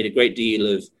 Trump made a great deal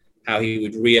of how he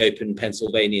would reopen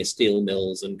Pennsylvania steel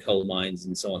mills and coal mines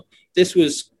and so on. This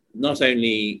was not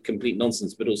only complete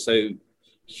nonsense, but also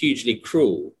hugely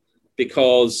cruel,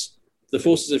 because the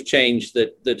forces of change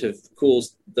that have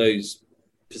caused those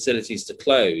facilities to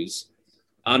close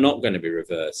are not going to be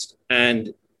reversed.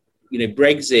 And,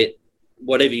 Brexit,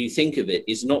 whatever you think of it,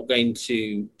 is not going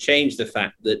to change the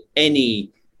fact that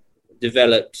any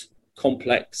developed,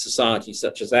 complex society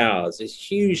such as ours is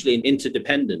hugely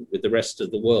interdependent with the rest of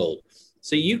the world.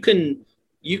 So you can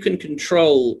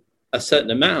control a certain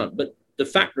amount, but the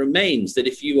fact remains that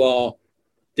if you are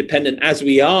dependent, as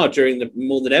we are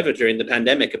more than ever during the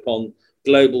pandemic, upon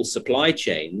global supply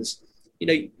chains,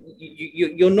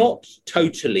 you're not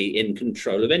totally in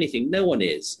control of anything. No one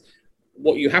is.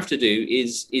 What you have to do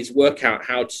is work out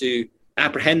how to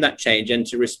apprehend that change and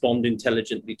to respond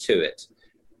intelligently to it.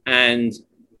 And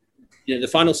the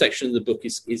final section of the book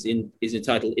is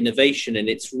entitled Innovation, and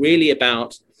it's really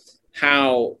about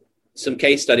how some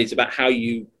case studies about how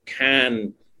you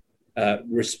can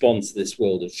respond to this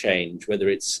world of change, whether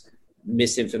it's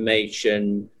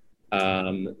misinformation,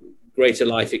 greater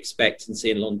life expectancy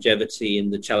and longevity,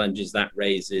 and the challenges that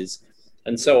raises,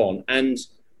 and so on. And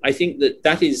I think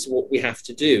that is what we have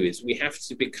to do, is we have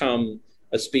to become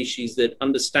a species that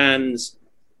understands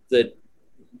that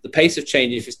the pace of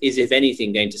change is, if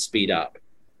anything, going to speed up.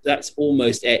 That's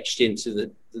almost etched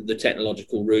into the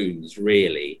technological runes,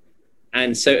 really.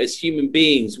 And so as human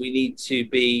beings, we need to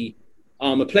be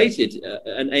armor-plated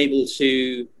and able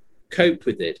to cope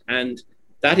with it. And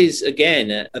that is,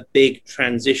 again, a big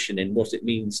transition in what it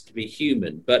means to be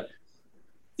human. But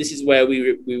this is where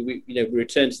we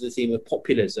return to the theme of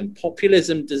populism.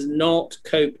 Populism does not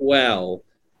cope well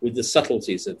with the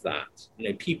subtleties of that.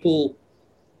 People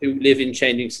who live in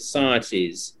changing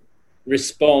societies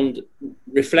respond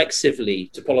reflexively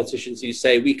to politicians who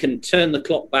say, we can turn the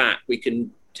clock back, we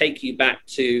can take you back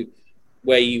to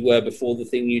where you were before the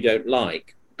thing you don't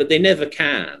like. But they never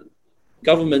can.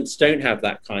 Governments don't have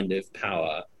that kind of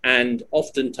power. And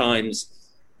oftentimes,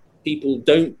 people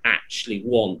don't actually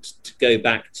want to go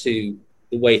back to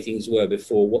the way things were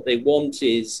before. What they want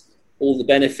is all the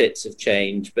benefits of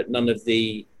change, but none of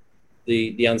the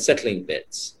unsettling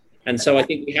bits. And so I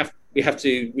think we have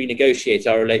to renegotiate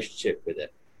our relationship with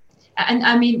it. And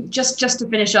I mean, just to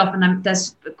finish off, and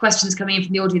there's questions coming in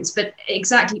from the audience, but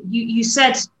exactly, you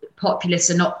said populists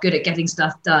are not good at getting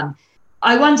stuff done.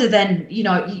 I wonder then,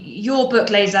 your book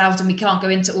lays out, and we can't go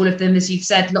into all of them, as you've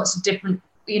said, lots of different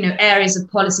areas of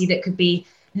policy that could be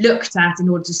looked at in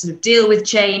order to sort of deal with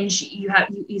change.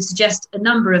 You suggest a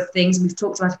number of things, and we've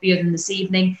talked about a few of them this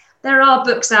evening. There are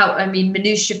books out. I mean,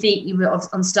 Minouche Shafik, you were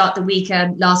on Start the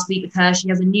Weekend last week with her. She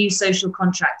has a new social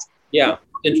contract. Yeah,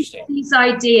 interesting. These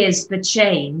ideas for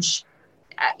change.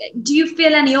 Do you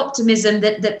feel any optimism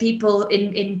that people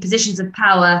in positions of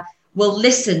power will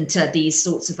listen to these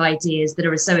sorts of ideas that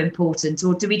are so important,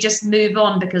 or do we just move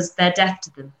on because they're deaf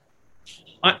to them?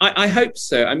 I hope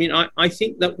so. I mean, I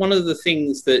think that one of the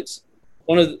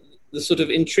sort of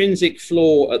intrinsic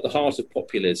flaw at the heart of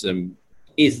populism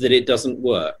is that it doesn't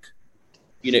work.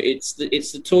 You know, it's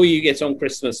the toy you get on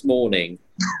Christmas morning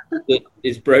that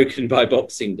is broken by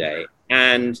Boxing Day,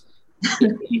 and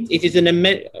it is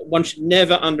one should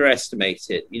never underestimate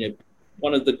it. You know,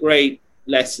 one of the great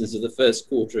lessons of the first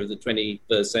quarter of the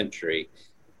 21st century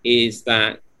is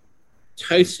that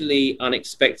totally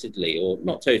unexpectedly, or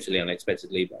not totally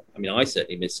unexpectedly, but I mean, I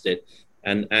certainly missed it,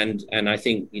 and I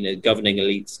think, you know, governing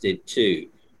elites did too.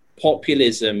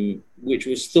 Populism, which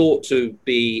was thought to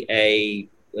be a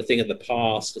thing of the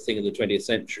past, a thing of the 20th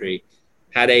century,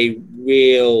 had a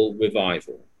real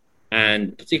revival,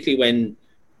 and particularly when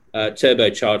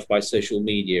turbocharged by social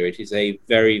media, it is a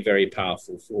very, very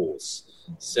powerful force.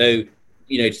 So,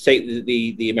 you know, to take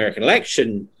the American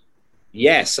election,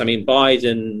 yes, I mean,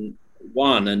 Biden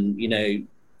won, and, you know,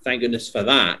 thank goodness for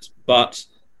that. But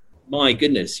my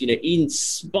goodness, you know, in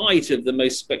spite of the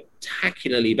most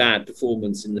spectacularly bad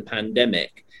performance in the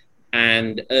pandemic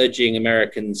and urging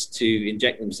Americans to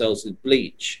inject themselves with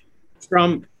bleach,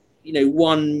 Trump, you know,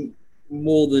 won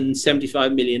more than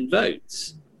 75 million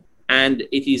votes. And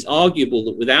it is arguable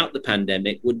that without the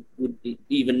pandemic would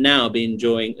even now be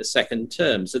enjoying a second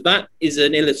term. So that is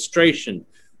an illustration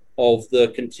of the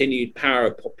continued power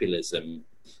of populism.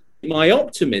 My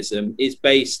optimism is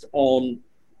based on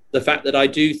the fact that I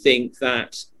do think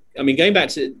that, I mean, going back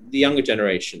to the younger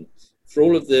generation, for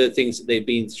all of the things that they've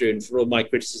been through and for all my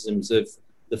criticisms of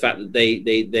the fact that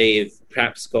they have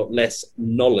perhaps got less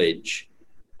knowledge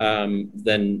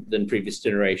than previous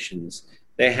generations,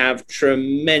 they have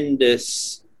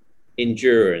tremendous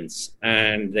endurance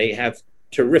and they have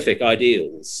terrific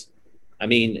ideals. I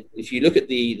mean, if you look at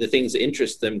the things that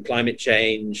interest them, climate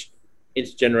change,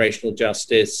 intergenerational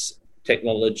justice,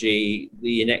 technology,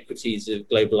 the inequities of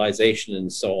globalization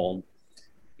and so on,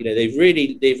 you know,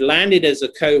 they've landed as a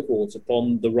cohort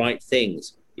upon the right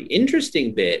things. The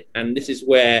interesting bit, and this is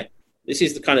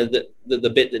the kind of the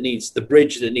bit that needs, the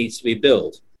bridge that needs to be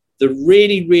built. The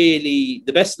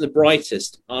best and the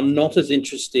brightest are not as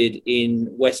interested in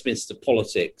Westminster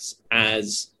politics,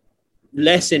 as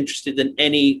less interested than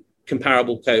any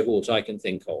comparable cohort I can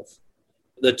think of.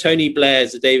 The Tony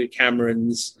Blairs, the David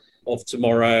Camerons of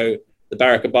tomorrow, the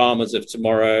Barack Obamas of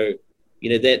tomorrow, you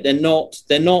know,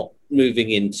 they're not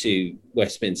moving into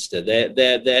Westminster.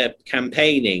 They're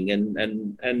campaigning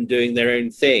and doing their own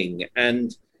thing.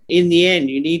 And in the end,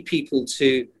 you need people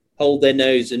to hold their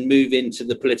nose and move into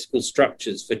the political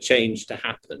structures for change to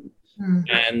happen.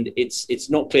 And it's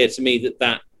not clear to me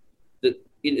that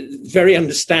you know, very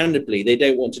understandably, they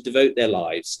don't want to devote their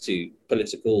lives to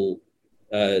political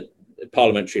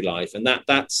parliamentary life, and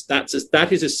that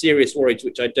is a serious worry to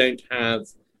which I don't have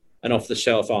an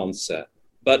off-the-shelf answer.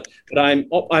 But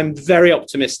I'm very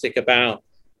optimistic about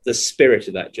the spirit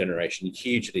of that generation,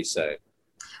 hugely so.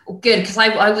 Well, good, because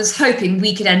I was hoping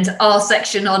we could end our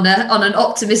section on an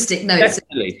optimistic note.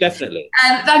 Definitely.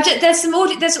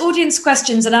 There's audience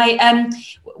questions, and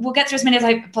we'll get through as many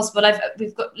as possible.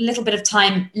 We've got a little bit of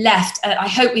time left. I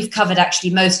hope we've covered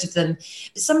actually most of them.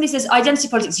 Somebody says identity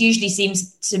politics usually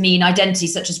seems to mean identity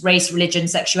such as race, religion,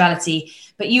 sexuality,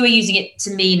 but you are using it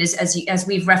to mean, as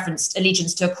we've referenced,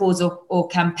 allegiance to a cause or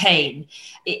campaign.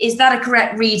 Is that a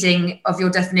correct reading of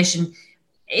your definition?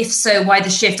 If so, why the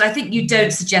shift? I think you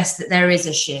don't suggest that there is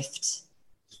a shift.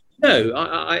 No,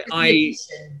 I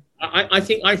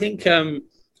think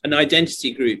an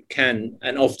identity group can,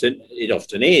 and often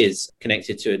is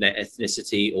connected to an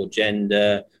ethnicity or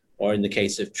gender, or in the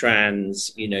case of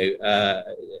trans, you know,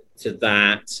 to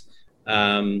that.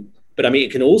 But I mean,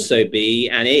 it can also be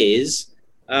and is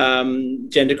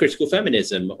gender critical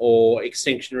feminism or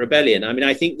Extinction Rebellion. I mean,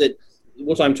 I think that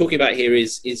what I'm talking about here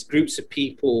is groups of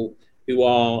people who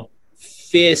are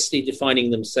fiercely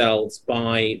defining themselves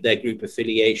by their group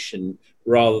affiliation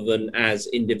rather than as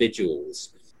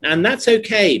individuals. And that's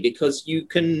okay, because you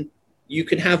can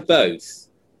have both.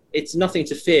 It's nothing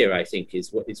to fear, I think,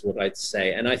 is what I'd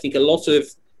say. And I think a lot of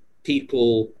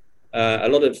people,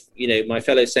 you know, my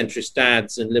fellow centrist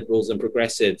dads and liberals and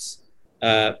progressives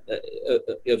of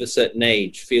a certain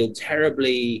age feel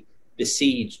terribly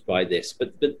besieged by this.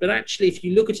 But actually, if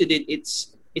you look at it,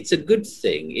 it's a good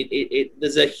thing.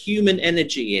 There's a human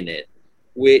energy in it,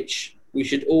 which we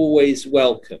should always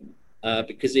welcome,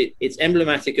 because it's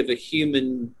emblematic of a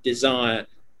human desire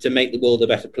to make the world a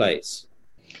better place.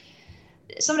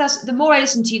 Someone else, the more I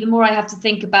listen to you, the more I have to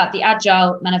think about the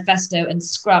Agile Manifesto and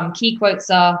Scrum. Key quotes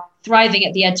are thriving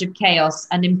at the edge of chaos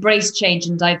and embrace change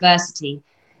and diversity.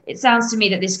 It sounds to me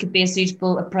that this could be a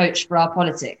suitable approach for our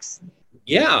politics.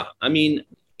 Yeah, I mean,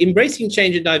 embracing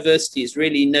change and diversity is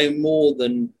really no more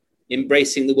than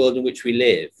embracing the world in which we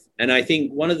live. And I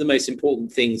think one of the most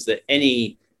important things that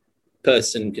any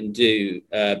person can do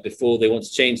before they want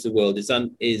to change the world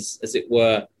is, as it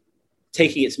were,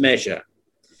 taking its measure.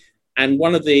 And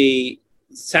one of the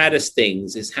saddest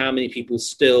things is how many people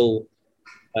still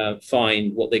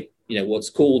find what's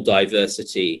called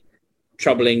diversity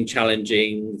troubling,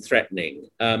 challenging, threatening.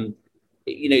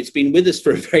 It's been with us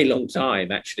for a very long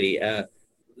time, actually.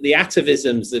 The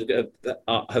atavisms that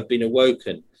have been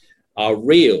awoken are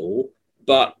real,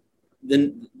 but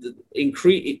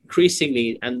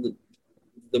increasingly, and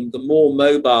the more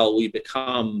mobile we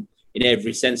become in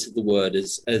every sense of the word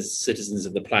as citizens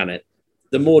of the planet,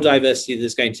 the more diversity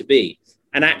there's going to be.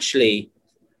 And actually,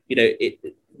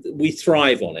 we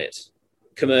thrive on it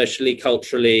commercially,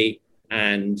 culturally,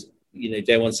 and,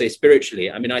 dare one say spiritually.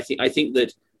 I mean, I think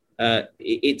that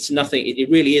it's nothing, it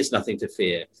really is nothing to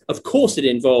fear. Of course, it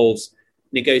involves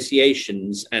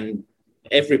negotiations, and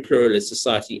every pluralist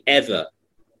society ever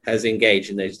has engaged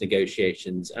in those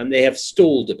negotiations, and they have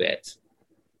stalled a bit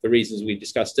for reasons we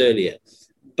discussed earlier.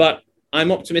 But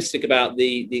I'm optimistic about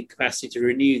the capacity to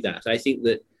renew that. I think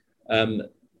that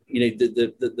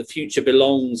the future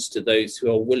belongs to those who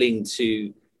are willing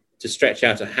to stretch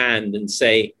out a hand and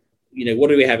say, what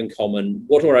do we have in common?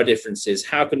 What are our differences?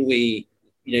 How can we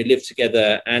live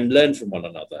together and learn from one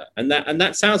another? And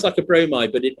that sounds like a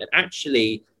bromide, but it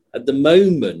actually, at the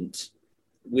moment,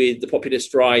 with the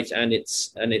populist right and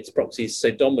its proxies so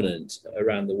dominant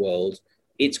around the world,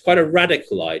 it's quite a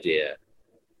radical idea.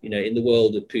 In the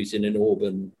world of Putin and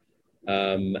Orban,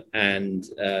 and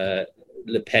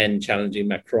Le Pen challenging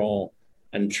Macron,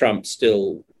 and Trump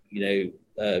still,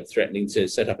 threatening to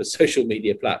set up a social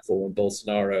media platform, and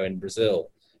Bolsonaro in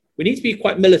Brazil. We need to be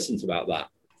quite militant about that.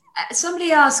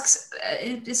 Somebody asks,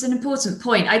 it's an important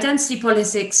point, identity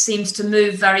politics seems to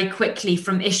move very quickly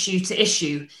from issue to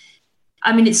issue.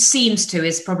 I mean, it seems to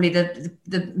is probably the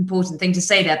important thing to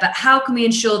say there, but how can we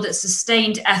ensure that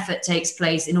sustained effort takes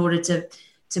place in order to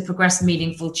progress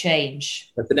meaningful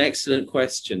change? That's an excellent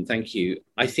question. Thank you.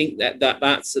 I think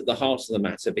that's at the heart of the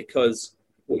matter, because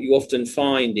what you often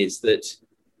find is that,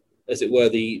 as it were,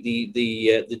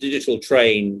 the digital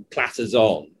train clatters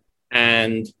on,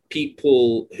 and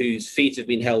people whose feet have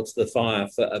been held to the fire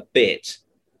for a bit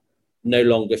no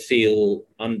longer feel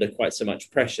under quite so much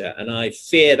pressure. And I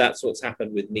fear that's what's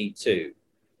happened with Me Too,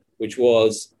 which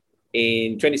was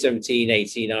in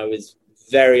 2017-18, I was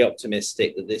very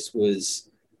optimistic that this was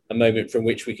a moment from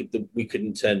which we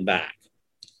couldn't turn back.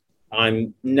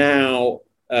 I'm now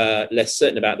less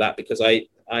certain about that, because I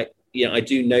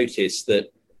do notice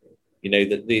that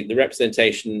that the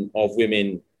representation of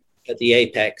women at the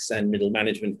apex and middle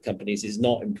management companies is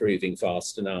not improving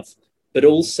fast enough. But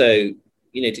also,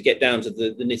 to get down to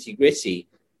the nitty gritty,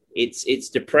 it's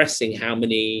depressing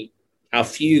how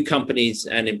few companies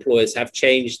and employers have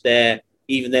changed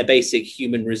even their basic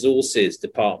human resources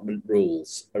department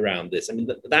rules around this. I mean,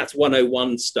 that's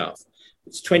 101 stuff.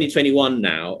 It's 2021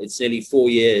 now. It's nearly 4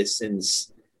 years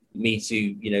since Me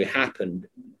Too, happened.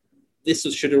 This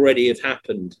should already have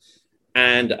happened.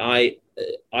 And I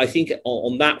think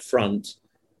on that front,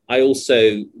 I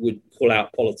also would call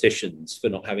out politicians for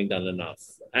not having done enough.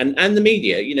 And the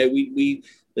media,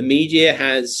 the media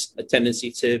has a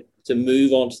tendency to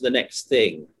move on to the next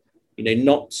thing,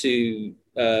 not to,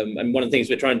 and one of the things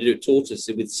we're trying to do at Tortoise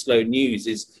with Slow News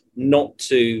is not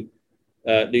to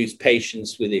lose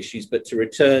patience with issues, but to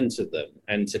return to them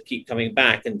and to keep coming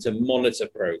back and to monitor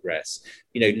progress.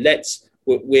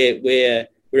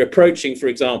 We're approaching, for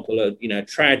example, a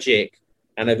tragic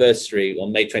anniversary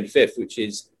on May 25th, which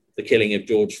is the killing of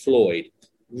George Floyd.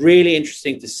 Really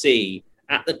interesting to see.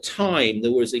 At the time,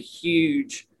 there was a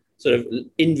huge sort of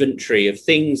inventory of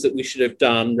things that we should have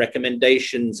done,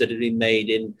 recommendations that had been made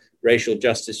in racial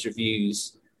justice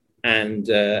reviews and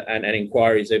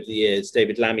inquiries over the years.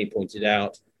 David Lammy pointed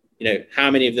out,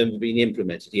 how many of them have been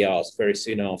implemented, he asked, very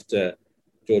soon after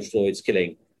George Floyd's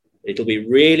killing. It'll be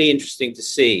really interesting to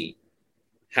see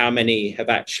how many have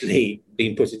actually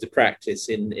been put into practice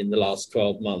in the last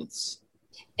 12 months.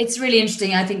 It's really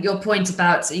interesting. I think your point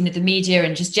about the media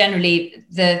and just generally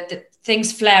the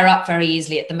things flare up very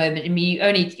easily at the moment. I mean,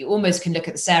 you almost can look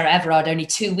at the Sarah Everard only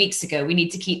 2 weeks ago. We need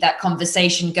to keep that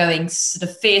conversation going sort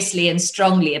of fiercely and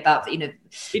strongly about,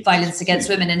 violence against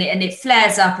women, and it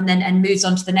flares up and moves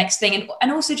on to the next thing.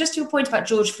 And also, just your point about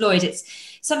George Floyd, it's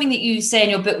something that you say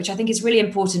in your book, which I think is really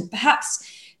important. Perhaps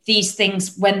these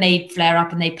things, when they flare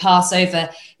up and they pass over,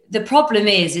 the problem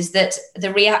is that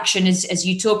the reaction is, as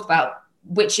you talk about,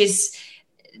 which is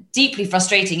deeply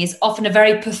frustrating, is often a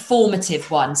very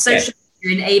performative one. Social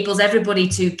media enables everybody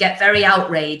to get very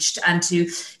outraged and to,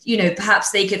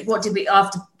 perhaps they could,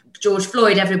 after George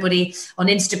Floyd, everybody on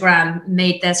Instagram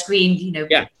made their screen,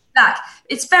 black.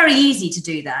 It's very easy to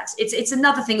do that. It's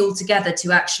another thing altogether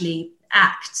to actually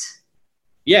act.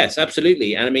 Yes,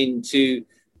 absolutely. And I mean, the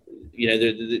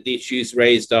issues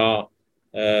raised are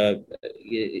in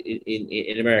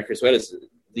America as well as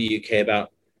the UK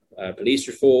about police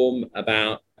reform,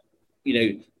 about,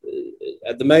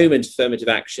 at the moment, affirmative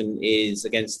action is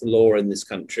against the law in this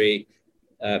country.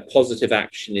 Positive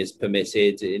action is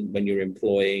permitted when you're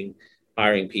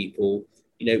hiring people.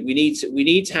 We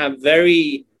need to have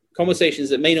very conversations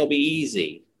that may not be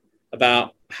easy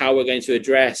about how we're going to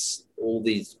address all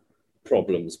these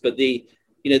problems. But the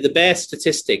bare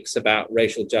statistics about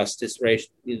racial justice,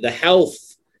 the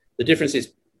health, the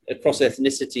differences across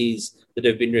ethnicities that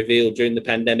have been revealed during the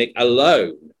pandemic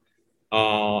alone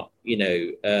are,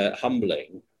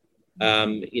 humbling.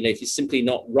 It's simply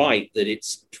not right that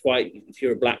it's twice. If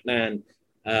you're a black man,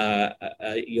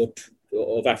 you're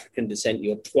of African descent,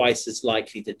 you're twice as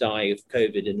likely to die of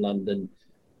COVID in London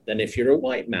than if you're a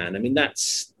white man. I mean,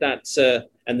 that's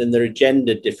and then there are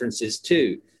gender differences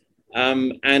too,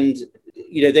 and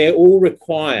they all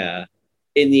require,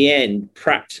 in the end,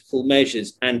 practical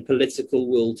measures and political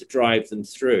will to drive them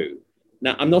through.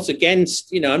 Now, I'm not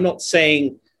against, I'm not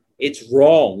saying it's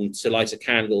wrong to light a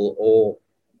candle or,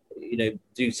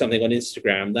 do something on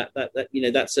Instagram.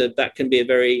 That can be a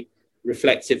very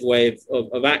reflective way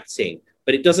of acting,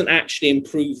 but it doesn't actually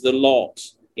improve the lot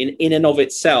in and of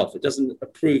itself. It doesn't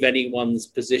approve anyone's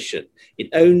position. It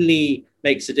only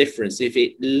makes a difference if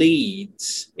it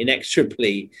leads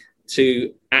inexorably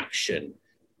to action.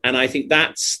 And I think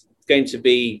that's going to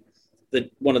be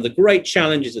one of the great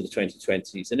challenges of the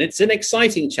 2020s. And it's an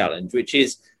exciting challenge, which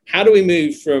is, how do we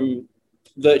move from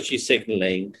virtue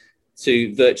signaling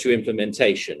to virtue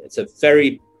implementation? It's a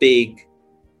very big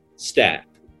step,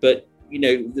 but,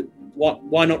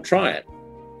 why not try it?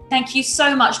 Thank you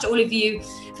so much to all of you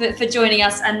for joining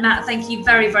us. And Matt, thank you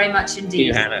very, very much indeed. Thank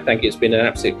you, Hannah. Thank you. It's been an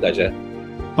absolute pleasure.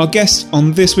 Our guest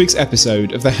on this week's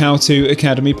episode of the How To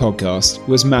Academy podcast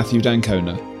was Matthew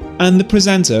d'Ancona, and the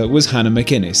presenter was Hannah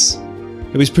McInnes.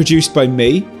 It was produced by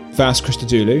me, Vas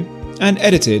Christodoulou, and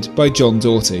edited by John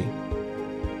Doughty.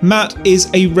 Matt is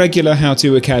a regular How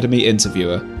To Academy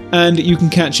interviewer, and you can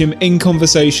catch him in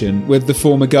conversation with the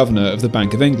former Governor of the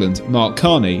Bank of England, Mark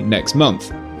Carney, next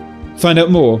month. Find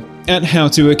out more at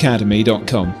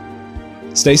howtoacademy.com.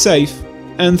 Stay safe,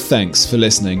 and thanks for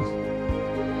listening.